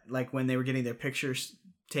like when they were getting their pictures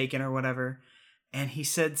taken or whatever, and he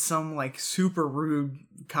said some like super rude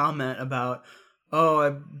comment about, "Oh, I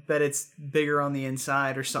bet it's bigger on the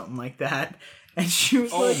inside" or something like that. And she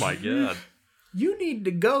was Oh like, my god. "You need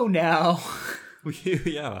to go now."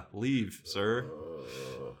 Yeah, leave, sir.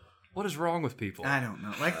 What is wrong with people? I don't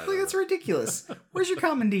know. Like that's ridiculous. Where's your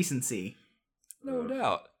common decency? No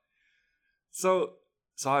doubt. So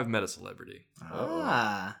I've met a celebrity.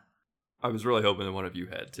 Ah. I was really hoping that one of you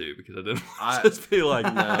had too, because I didn't I- just be like,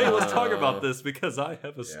 hey, let's talk No. about this because I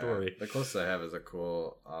have a story. The closest I have is a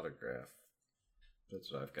cool autograph.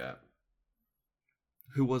 That's what I've got.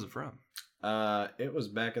 Who was it from? It was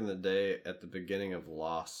back in the day at the beginning of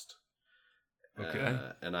Lost. Okay.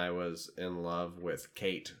 And I was in love with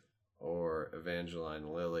Kate, or Evangeline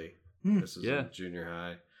Lilly. Hmm. This is Yeah. in junior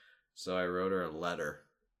high. So I wrote her a letter.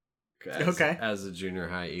 Okay. As a junior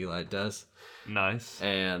high Eli does. Nice.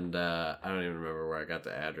 And I don't even remember where I got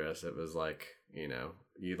the address. It was like, you know,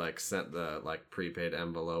 you like sent the like prepaid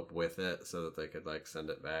envelope with it so that they could like send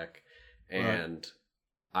it back. And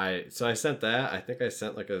I sent that. I think I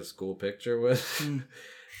sent like a school picture with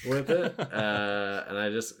with it.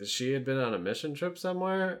 And she had been on a mission trip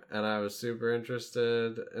somewhere, and I was super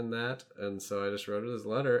interested in that. And so I just wrote her this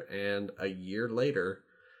letter, and a year later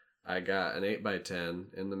I got an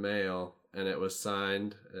 8x10 in the mail, and it was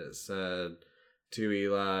signed. It said, "To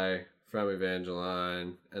Eli from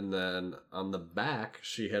Evangeline," and then on the back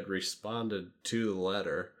she had responded to the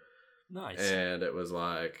letter. Nice. And it was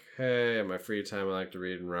like, "Hey, in my free time I like to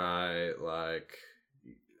read and write. Like,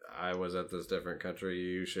 I was at this different country.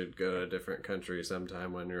 You should go to a different country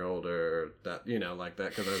sometime when you're older." That, you know, like that,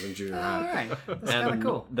 because I was in junior All high. right. That's kind of And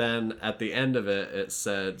cool. then at the end of it, it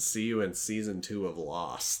said, "See you in season 2 of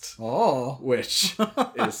Lost," Oh. which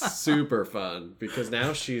is super fun because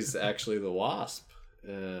now she's actually the Wasp.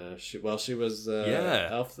 She was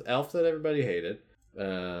elf that everybody hated.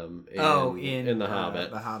 In the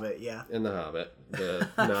Hobbit. The Hobbit, yeah. In the Hobbit, the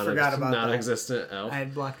Forgot about that. non-existent elf. I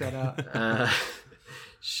had blocked that out.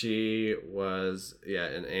 She was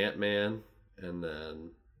in Ant-Man, and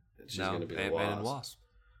then she's now going to be the Ant-Man and Wasp.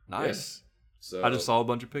 Wasp. Nice. So I just saw a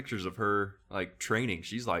bunch of pictures of her like training.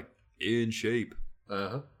 She's like in shape.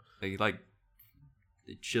 They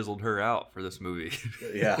chiseled her out for this movie.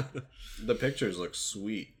 Yeah, the pictures look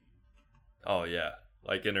sweet. Oh yeah,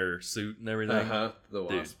 like in her suit and everything. The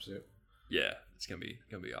Wasp suit. Yeah, it's gonna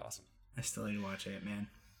be awesome. I still need to watch Ant-Man.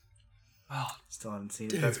 Oh, Still haven't seen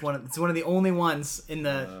it. It's one of the only ones in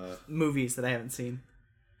the movies that I haven't seen.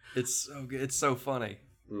 it's so good. It's so funny.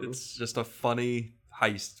 Mhm. It's just a funny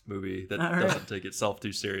heist movie that All right. doesn't take itself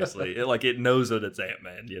too seriously. It knows that it's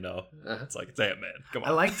Ant-Man. You know, Uh-huh. it's like it's Ant-Man. Come on.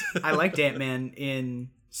 I liked Ant-Man in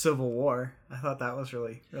Civil War. I thought that was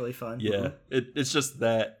really, really fun. Yeah, it's just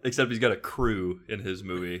that, except he's got a crew in his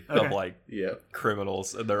movie of Okay. like Yep,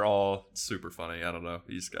 criminals, and they're all super funny. I don't know.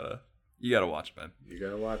 You gotta watch it, man. you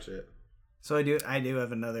gotta watch it. So I do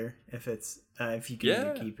have another. If it's if you can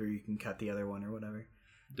either Yeah. keep or you can cut the other one or whatever.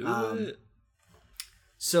 Do it.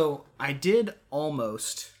 So I did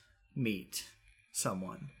almost meet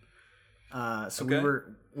someone. So Okay.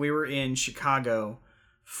 we were in Chicago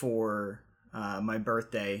for my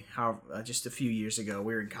birthday. Just a few years ago,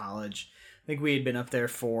 we were in college. I think we had been up there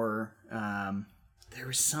for there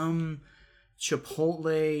was some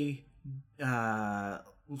Chipotle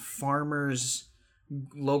farmers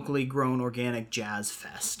locally grown organic jazz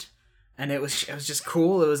fest, and it was just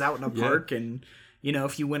cool. It was out in a Yeah. park, and you know,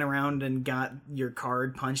 if you went around and got your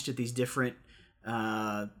card punched at these different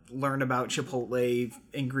learn about Chipotle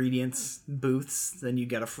ingredients booths, then you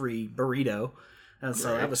got a free burrito. And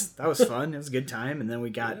so that was fun. It was a good time. And then we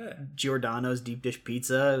got Yeah. Giordano's deep dish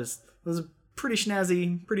pizza. It was a pretty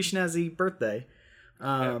snazzy birthday.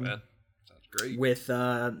 Yeah, man. Sounds great. With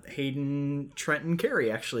Hayden, Trent, and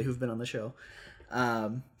Carrie, actually, who've been on the show.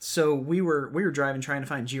 So we were driving trying to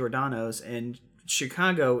find Giordano's, and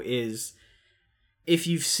Chicago is, if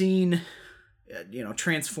you've seen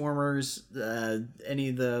Transformers, any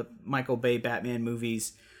of the Michael Bay Batman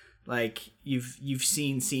movies, like you've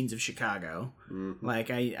seen scenes of Chicago. Mm-hmm. Like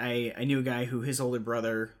I knew a guy who his older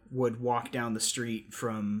brother would walk down the street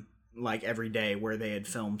from like every day where they had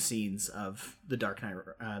filmed scenes of the Dark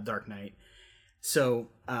Knight. So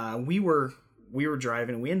we were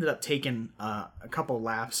driving, and we ended up taking a couple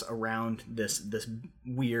laps around this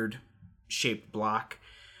weird shaped block.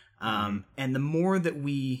 And the more that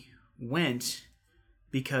we went,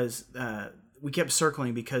 because we kept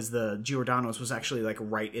circling, because the Giordano's was actually like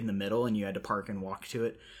right in the middle and you had to park and walk to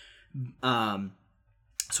it.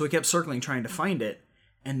 So we kept circling trying to find it.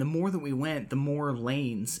 And the more that we went, the more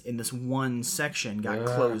lanes in this one section got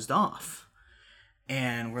closed off.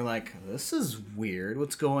 And we're like, this is weird.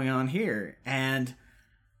 What's going on here? And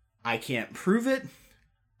I can't prove it.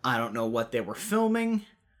 I don't know what they were filming.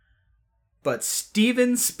 But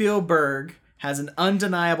Steven Spielberg has an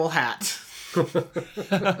undeniable hat.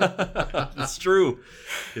 It's true.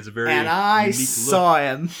 It's a very And I unique saw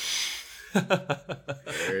him.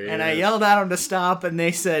 There he And I is. yelled at him to stop, and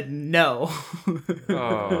they said no.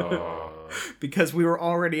 Oh. Because we were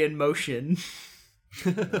already in motion.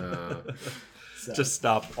 So. Just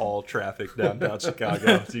stop all traffic downtown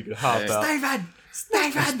Chicago so you can hop out.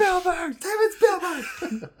 Steven Spielberg! Steven Spielberg!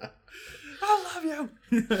 I love you!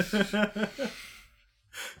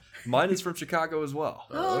 Mine is from Chicago as well.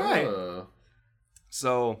 All right.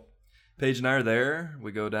 So, Paige and I are there.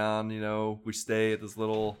 We go down, we stay at this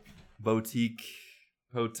little boutique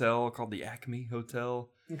hotel called the Acme Hotel.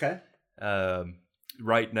 Okay.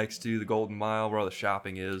 Right next to the Golden Mile where all the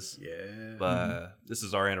shopping is. Yeah. But this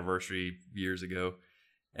is our anniversary years ago.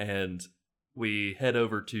 And we head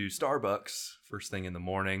over to Starbucks first thing in the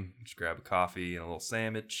morning. Just grab a coffee and a little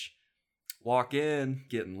sandwich. Walk in,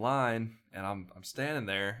 get in line, and I'm standing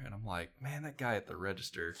there, and I'm like, man, that guy at the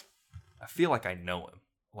register, I feel like I know him.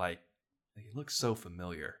 Like, he looks so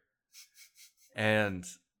familiar. And,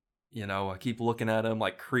 I keep looking at him,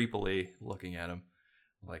 like, creepily looking at him.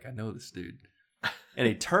 Like, I know this dude. And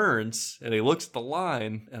he turns, and he looks at the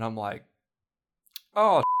line, and I'm like,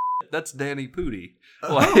 oh, that's Danny Pudi.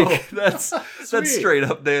 Like, that's straight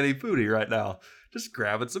up Danny Pudi right now. Just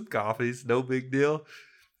grabbing some coffees, no big deal.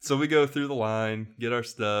 So we go through the line, get our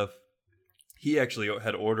stuff. He actually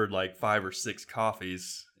had ordered like 5 or 6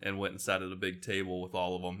 coffees and went and sat at a big table with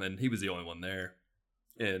all of them. And he was the only one there.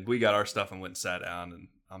 And we got our stuff and went and sat down. And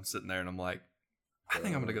I'm sitting there and I'm like, I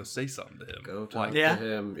think I'm going to go say something to him. Go talk Yeah.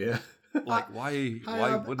 to him. Yeah. Like, why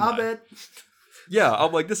wouldn't Abed. Yeah,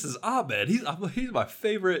 I'm like, this is Abed. He's my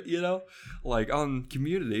favorite, like on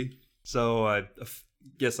Community. So I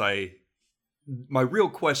guess my real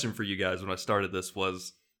question for you guys when I started this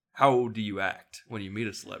was, how do you act when you meet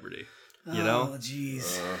a celebrity? Oh,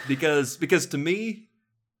 jeez. Because to me,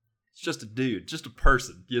 it's just a dude, just a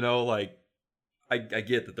person. Like I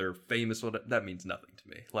get that they're famous. Well, that means nothing to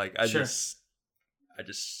me. Like I Sure. I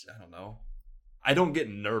don't know. I don't get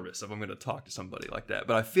nervous if I'm going to talk to somebody like that,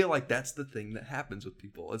 but I feel like that's the thing that happens with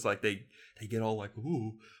people. It's like they get all like,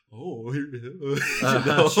 ooh, Sure.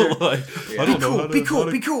 like Yeah. I don't know. Be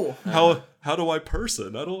cool. How do I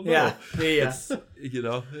person? I don't know. Yeah. It's,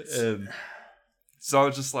 and so I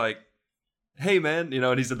was just like, hey man,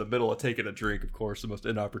 and he's in the middle of taking a drink, of course, the most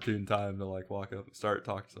inopportune time to like walk up and start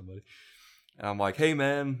talking to somebody. And I'm like, hey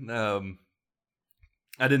man,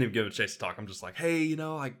 I didn't even give him a chance to talk. I'm just like, hey,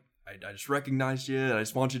 I just recognized you, and I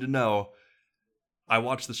just want you to know I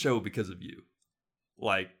watched the show because of you.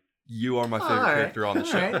 Like, you are my favorite All right. character on the All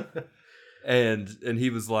show. right. And he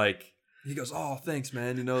was like, he goes, oh, thanks,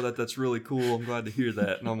 man. That's really cool. I'm glad to hear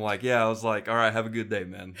that. And I'm like, yeah. I was like, all right, have a good day,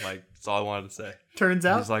 man. Like, that's all I wanted to say. Turns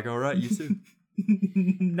And out, he's like, all right, you too.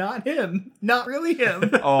 not him. Not really him.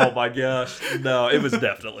 Oh my gosh. No, it was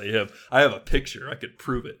definitely him. I have a picture. I could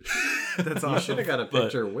prove it. That's You awesome. should have got a But-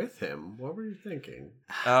 picture with him. What were you thinking?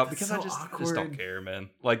 Because so I just awkward. don't care, man.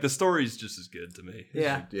 Like, the story's just as good to me.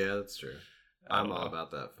 Yeah. Yeah, that's true. I I'm don't all know.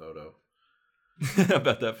 about that photo.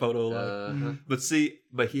 About that photo. Uh-huh.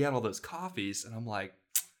 But he had all those coffees, and I'm like,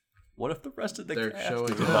 what if the rest of the They're cast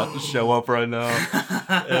showing is about to show up right now?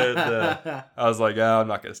 And I was like, I'm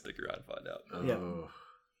not going to stick around and find out. Oh. Yeah.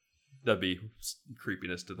 That'd be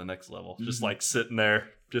creepiness to the next level. Mm-hmm. Just like sitting there,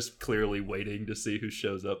 just clearly waiting to see who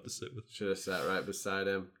shows up to sit with. Should have sat right beside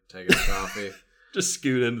him, taking a coffee. Just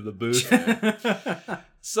scoot into the booth.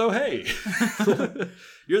 So, hey,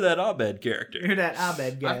 you're that Abed character. You're that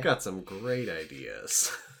Abed guy. I've got some great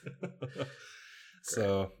ideas.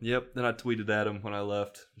 So, yep. Then I tweeted at him when I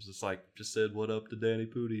left. It was just like, just said what up to Danny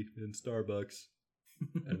Pudi in Starbucks.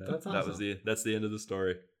 And That's that was awesome. that's the end of the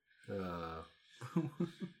story.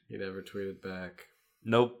 He never tweeted back.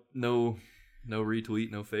 Nope. No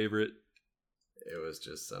retweet, no favorite. It was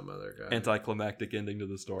just some other guy. Anticlimactic ending to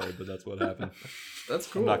the story, but that's what happened. That's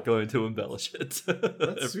cool. I'm not going to embellish it.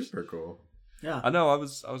 That's super cool. Yeah. I know. I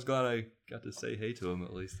was glad I got to say hey to him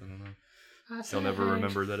at least. I don't know. He'll never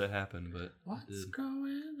remember that it happened, but it What's did.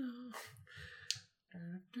 going on?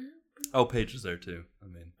 Oh, Paige was there too. I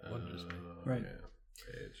mean, it wasn't just me. Right. Yeah.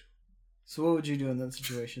 Page. So what would you do in that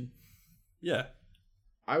situation? Yeah.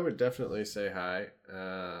 I would definitely say hi.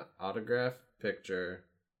 Autograph, picture,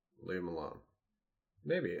 leave them alone.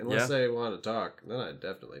 Maybe. Unless Yeah. they want to talk. Then I'd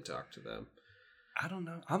definitely talk to them. I don't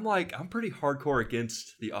know. I'm pretty hardcore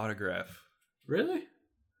against the autograph. Really?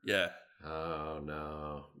 Yeah. Oh,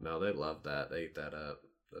 no. No, they love that. They eat that up.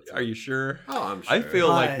 Are you sure? Oh, I'm sure. I feel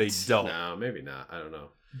like they But- don't. No, maybe not. I don't know.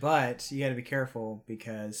 But you got to be careful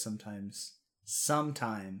because sometimes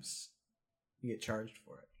you get charged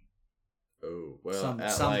for it. Oh, well,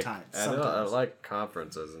 Sometimes. at like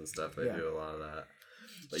conferences and stuff, they Yeah. do a lot of that.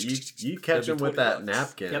 But you catch them with that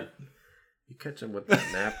napkin. Yep. You catch them with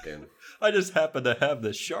that napkin. I just happen to have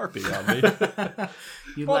this Sharpie on me.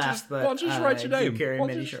 You Why don't laugh, you- but why don't you just write your I do name? carry Why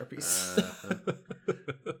don't many you Sharpies.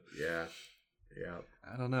 Yeah. Yeah.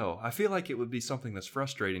 I don't know. I feel like it would be something that's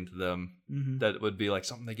frustrating to them. Mhm. That would be like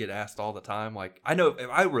something they get asked all the time. Like, I know if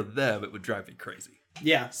I were them, it would drive me crazy.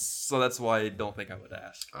 Yeah. So that's why I don't think I would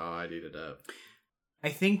ask. Oh, I'd eat it up. I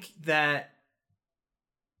think that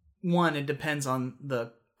one, it depends on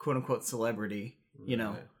the quote unquote celebrity, you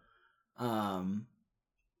know. Right.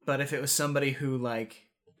 But if it was somebody who, like,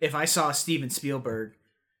 if I saw Steven Spielberg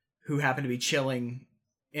who happened to be chilling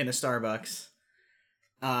in a Starbucks,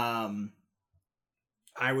 I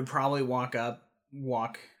would probably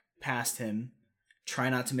walk past him, try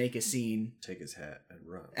not to make a scene, Take his hat and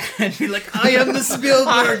run. and be like, I am the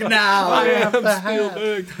Spielberg now! I am the hat.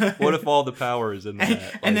 Spielberg. What if all the power is in the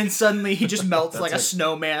hat? And then suddenly he just melts That's like a a-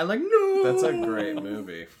 snowman. Like, no! That's a great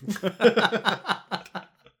movie.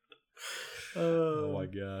 oh my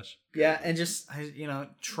gosh. Yeah, and just,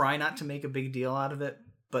 try not to make a big deal out of it,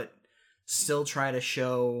 but still try to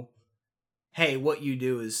show, hey, what you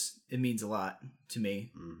do it means a lot to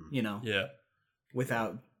me, Mhm. Yeah.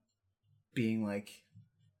 without being like,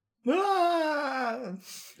 ah!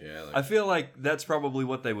 Yeah. I feel like that's probably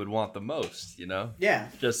what they would want the most, you know? Yeah.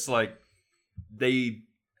 Just like they,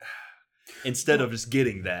 instead of just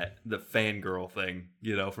getting the fangirl thing,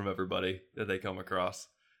 you know, from everybody that they come across,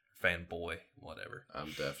 fanboy, whatever. I'm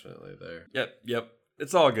definitely there. Yep.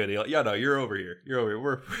 It's all good. Yeah, no, you're over here. We're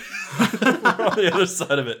we're on the other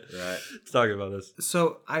side of it. Right. Let's talk about this.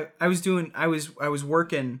 So I was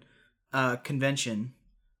working convention,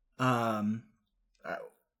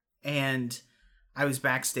 and I was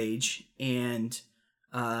backstage, and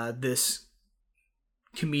this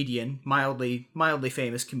comedian, mildly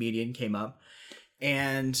famous comedian, came up,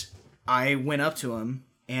 and I went up to him,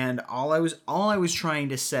 and all I was trying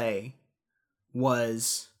to say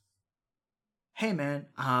was, "Hey man,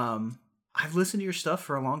 I've listened to your stuff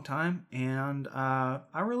for a long time, and I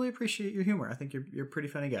really appreciate your humor. I think you're a pretty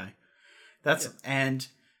funny guy." And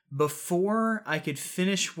before I could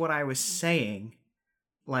finish what I was saying,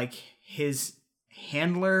 like his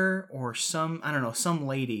handler or some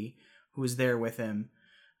lady who was there with him,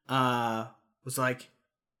 was like,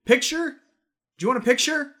 "Picture? Do you want a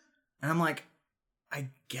picture?" And I'm like, "I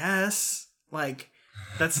guess." Like,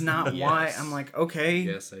 that's not why. Yes. I'm like, okay.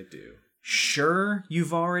 Yes, I do. Sure,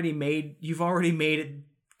 you've already made it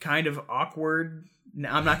kind of awkward.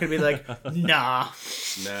 I'm not gonna be like, nah,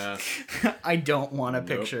 Nah. I don't want a Nope.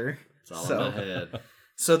 picture. It's all in my head.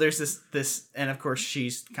 So there's this, and of course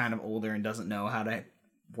she's kind of older and doesn't know how to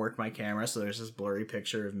work my camera. So there's this blurry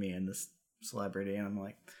picture of me and this celebrity, and I'm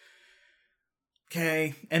like,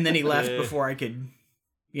 okay. And then he left Yeah. before I could,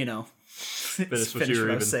 Finish what you were I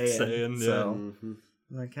even was saying. saying. So Mhm.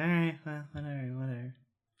 I'm like, all right, well, whatever.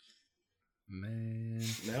 Man.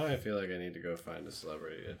 Now I feel like I need to go find a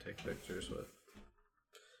celebrity to take pictures with.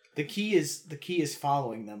 The key is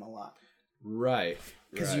following them a lot. Right.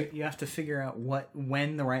 Because Right. you have to figure out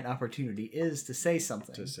when the right opportunity is to say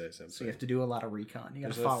something. To say something. So you have to do a lot of recon. You got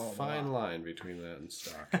There's to follow a them fine a lot. line between that and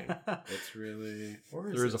stalking. It's really... Or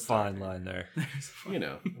There is it a fine stalking? line there. You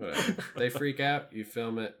know, whatever. They freak out, you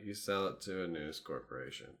film it, you sell it to a news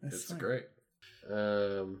corporation. That's It's fine. great.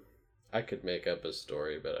 I could make up a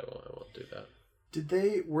story, but I won't do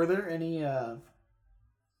that. Were there any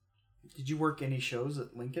did you work any shows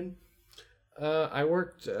at Lincoln? I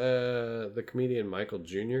worked, the comedian Michael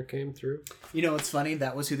Jr. came through. You know, it's funny,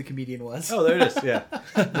 that was who the comedian was. Oh, there it is, yeah.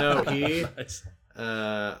 No, he... Nice.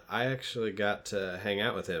 I actually got to hang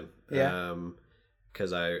out with him. Yeah.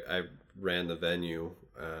 Because I ran the venue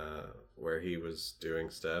where he was doing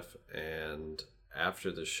stuff, and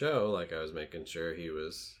after the show, like, I was making sure he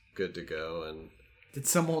was good to go. And Did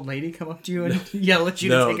some old lady come up to you and yell at you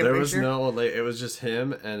no, to take a there picture? was no old lady. It was just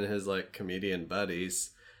him and his like comedian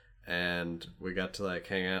buddies, and we got to like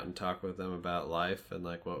hang out and talk with them about life and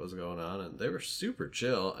like what was going on, and they were super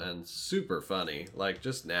chill and super funny, like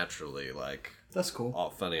just naturally like That's cool.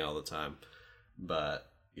 all funny all the time. But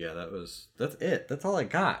yeah, that's it. That's all I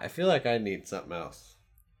got. I feel like I need something else.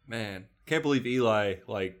 Man, can't believe Eli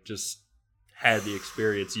like just had the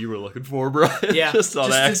experience you were looking for, Brian. Yeah, just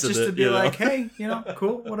on accident. just to be you know? like, hey,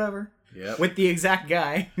 cool, whatever. Yep. With the exact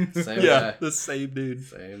guy. Same yeah, guy. the same dude.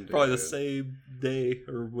 Same dude. Probably the same day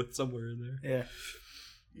or with somewhere in there. Yeah.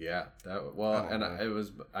 Yeah, I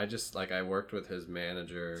worked with his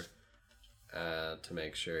manager to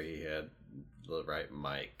make sure he had the right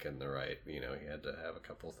mic and the right, he had to have a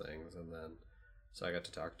couple things, and then so I got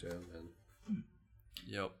to talk to him. And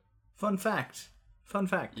Yep. Fun fact.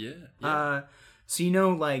 Yeah. So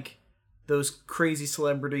like those crazy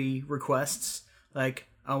celebrity requests, like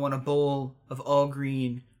I want a bowl of all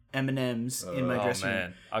green M&Ms in my dressing room. Oh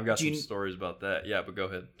man, I've got some stories about that. Yeah, but go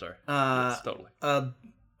ahead. Sorry. Yes, totally. A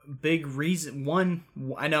big reason.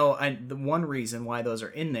 The one reason why those are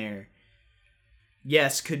in there,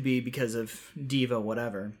 yes, could be because of diva,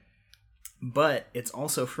 whatever. But it's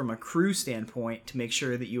also from a crew standpoint to make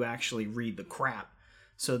sure that you actually read the crap,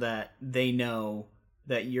 so that they know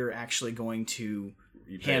that you're actually going to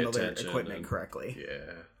handle their equipment correctly.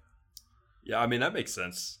 Yeah. Yeah, I mean that makes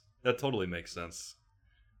sense. That totally makes sense.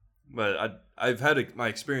 But I've had my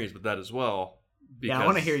experience with that as well. Yeah, I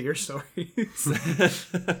want to hear your stories.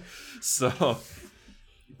 So,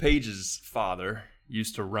 Paige's father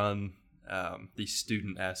used to run the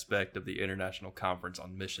student aspect of the International Conference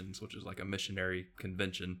on Missions, which is like a missionary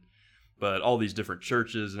convention. But all these different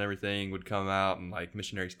churches and everything would come out, and like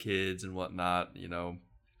missionaries' kids and whatnot,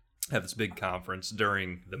 have this big conference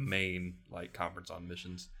during the main like conference on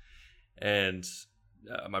missions. And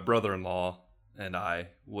my brother-in-law and I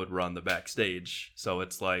would run the backstage. So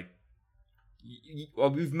it's like,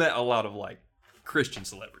 we've met a lot of like Christian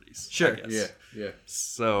celebrities. Sure. I guess. Yeah.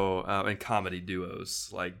 So, and comedy duos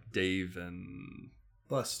like Dave and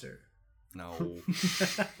Buster. No.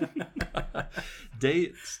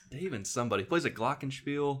 Dave and somebody plays a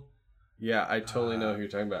Glockenspiel. Yeah, I totally know who you're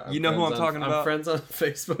talking about. You know who I'm talking about? I'm friends on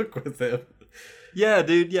Facebook with him. Yeah,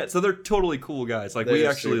 dude. Yeah, so they're totally cool guys. Like we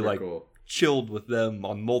actually like cool. chilled with them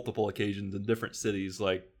on multiple occasions in different cities.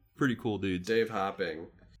 Like pretty cool dudes. Dave Hopping.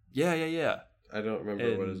 Yeah. I don't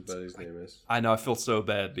remember what his buddy's name is. I know. I feel so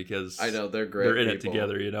bad because I know they're great. They're in people. it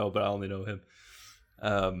together, but I only know him.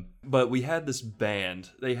 But we had this band.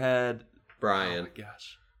 They had Brian. Oh my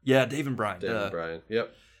gosh. Yeah, Dave and Brian. Dave and Brian.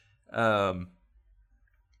 Yep.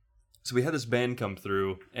 So we had this band come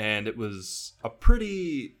through, and it was a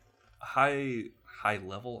pretty high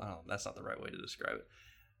level. I don't know. That's not the right way to describe it.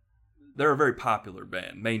 They're a very popular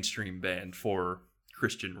band, mainstream band for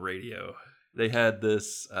Christian radio. They had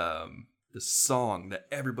this this song that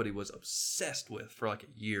everybody was obsessed with for like a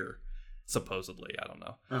year, supposedly. I don't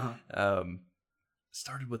know. Uh-huh.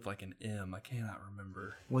 Started with like an M. I cannot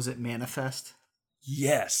remember. Was it Manifest?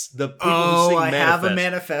 Yes, the people who sing Manifest. Have a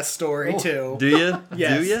Manifest story too. Do you?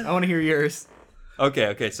 Yes. Do you? I want to hear yours.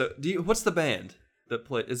 Okay. So, what's the band that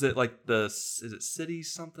play? Is it like is it City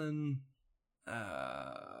something?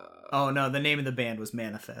 Oh no, the name of the band was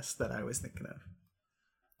Manifest that I was thinking of.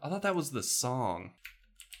 I thought that was the song.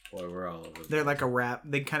 Boy, we're all over. They're like a rap.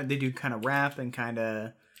 They do kind of rap and kind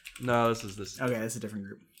of. No, this is. Okay, that's a different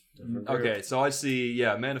group. Okay, so I see.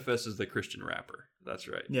 Yeah, Manifest is the Christian rapper. That's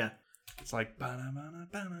right. Yeah. It's like. I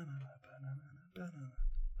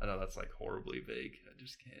know that's like horribly vague. I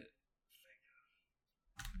just can't.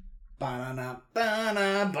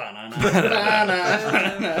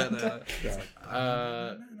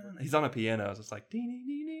 He's on a piano. So it's like.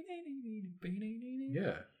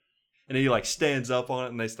 Yeah. And he like stands up on it,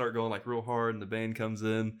 and they start going like real hard, and the band comes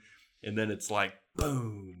in, and then it's like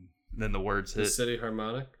boom. And then the words hit. The City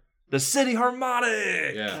Harmonic. The City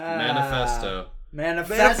Harmonic. Yeah. Manifesto.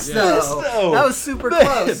 Manifesto. That was super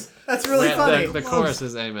close. That's really funny. The chorus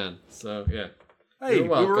is Amen. So yeah. Hey, we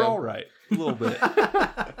were all right a little bit.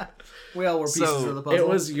 We all were pieces of the puzzle. It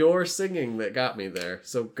was your singing that got me there.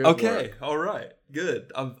 So good Okay, work. all right,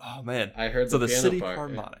 good. Oh man, I heard so the piano City part,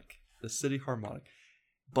 Harmonic, the City Harmonic,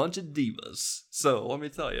 bunch of divas. So let me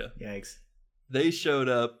tell you, Yikes! They showed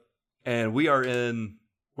up, and we're in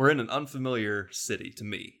an unfamiliar city to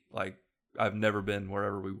me. Like I've never been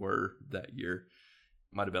wherever we were that year.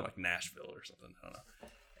 Might have been like Nashville or something. I don't know.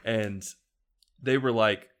 And they were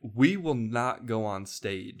like, "We will not go on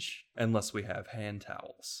stage unless we have hand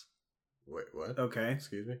towels." Wait, what? Okay.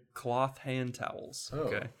 Excuse me? Cloth hand towels. Oh.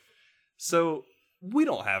 Okay. So we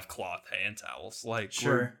don't have cloth hand towels. Like,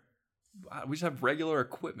 Sure. we just have regular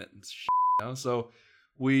equipment and shit, So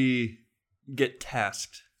we get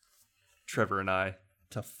tasked, Trevor and I,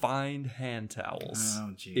 to find hand towels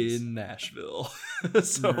in Nashville.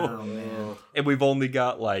 Man. And we've only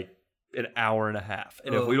got like an hour and a half.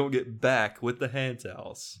 And if we don't get back with the hand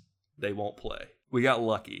towels, they won't play. We got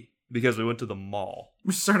lucky because we went to the mall.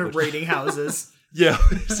 We started raiding houses. Yeah,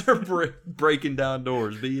 we started breaking down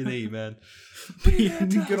doors. B&E, man.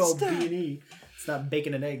 Good old B&E. It's not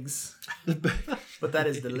bacon and eggs. But that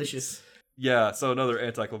is delicious. Yeah, so another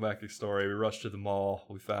anticlimactic story. We rushed to the mall.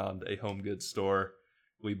 We found a home goods store.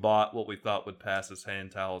 We bought what we thought would pass as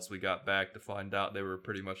hand towels. We got back to find out they were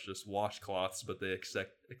pretty much just washcloths, but they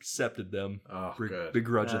accepted them good.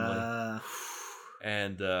 begrudgingly.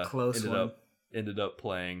 And Close ended up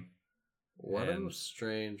playing. What a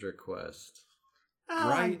strange request.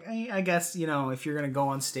 Right? I guess, if you're going to go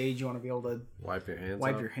on stage, you want to be able to Wipe your hands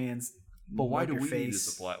wipe off? your hands. But why do we face. need a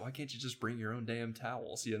supply? Why can't you just bring your own damn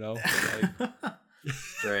towels,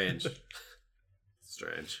 Strange.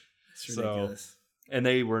 Strange. It's ridiculous. And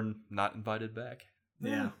they were not invited back.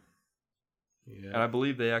 Yeah. And I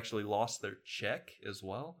believe they actually lost their check as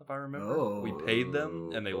well, if I remember. Oh. We paid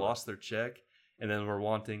them, and they lost their check, and then we're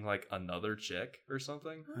wanting, another check or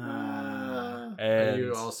something. Are And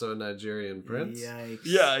you also a Nigerian prince? Yikes.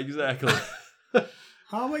 yeah, exactly.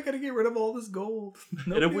 How am I going to get rid of all this gold?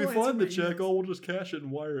 And if we find the check, we'll just cash it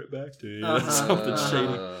and wire it back to you. Something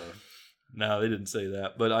shady. No, they didn't say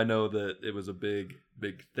that, but I know that it was a big,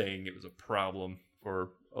 big thing. It was a problem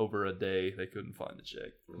for over a day. They couldn't find the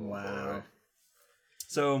check. Wow.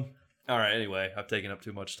 So, all right. Anyway, I've taken up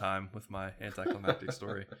too much time with my anticlimactic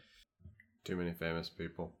story. Too many famous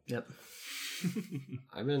people. Yep.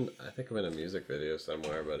 I think I'm in a music video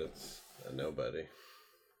somewhere, but it's a nobody.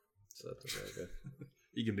 So that's very good.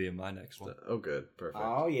 You can be in my next one. Oh, good. Perfect.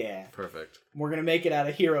 Oh, yeah. Perfect. We're going to make it out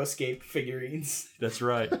of HeroScape figurines. That's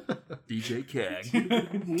right. DJ Kag.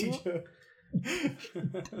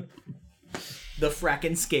 The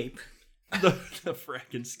Frackenscape. the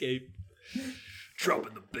Frackenscape.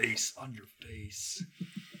 Dropping the bass on your face.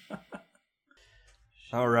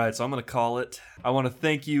 All right, so I'm going to call it. I want to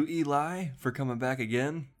thank you, Eli, for coming back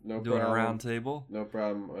again. No doing problem. a round table. No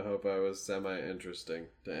problem. I hope I was semi-interesting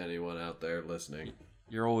to anyone out there listening.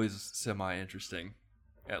 You're always semi-interesting,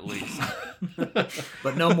 at least.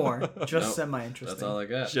 But no more. Just Nope. semi-interesting. That's all I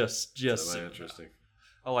got. just Semi-interesting.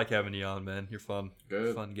 I like having you on, man. You're fun.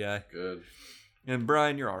 Good. Fun guy. Good. And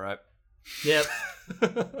Brian, you're all right. Yep.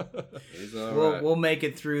 He's all right. We'll make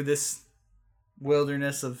it through this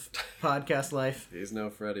wilderness of podcast life. He's no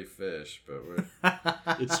Freddy Fish, but we're...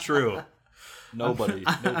 It's true. Nobody's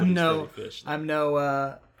no Freddy Fish. I'm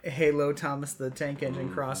no Halo Thomas the Tank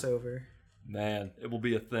Engine crossover. Man, it will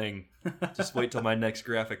be a thing. Just wait till my next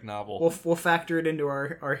graphic novel. We'll factor it into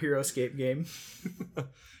our HeroScape game.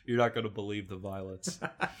 You're not going to believe the violence.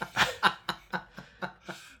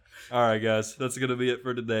 All right, guys. That's going to be it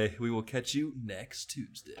for today. We will catch you next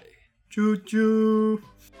Tuesday. Choo choo.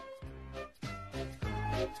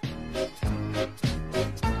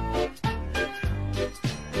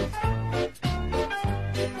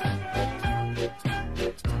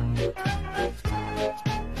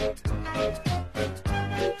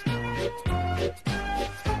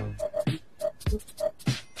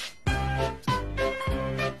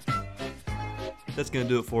 That's going to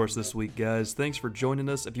do it for us this week, guys. Thanks for joining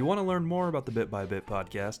us. If you want to learn more about the Bit by Bit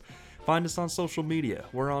podcast, find us on social media.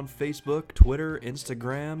 We're on Facebook, Twitter,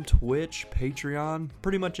 Instagram, Twitch, Patreon,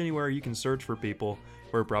 pretty much anywhere you can search for people,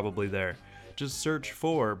 we're probably there. Just search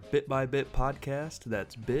for Bit by Bit podcast.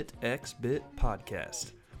 That's Bit X Bit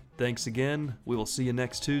podcast. Thanks again. We will see you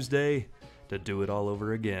next Tuesday to do it all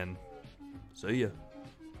over again. See ya.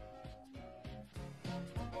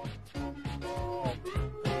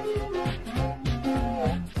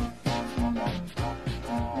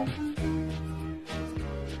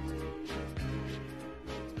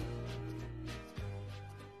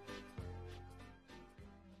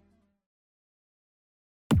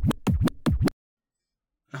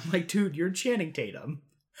 I'm like, dude, you're Channing Tatum.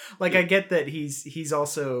 Like, I get that he's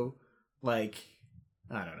also, like,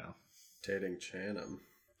 I don't know. Tating Chanham.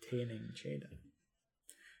 Channing Tatum.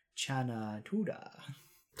 Chana Tuda.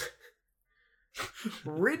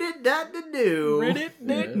 Rid-it-dat-da-do.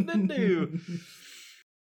 Rid-it-dat-da-do.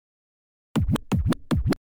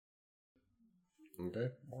 Okay.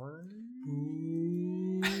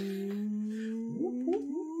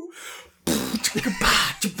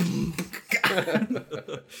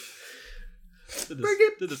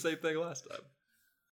 Did the same thing last time.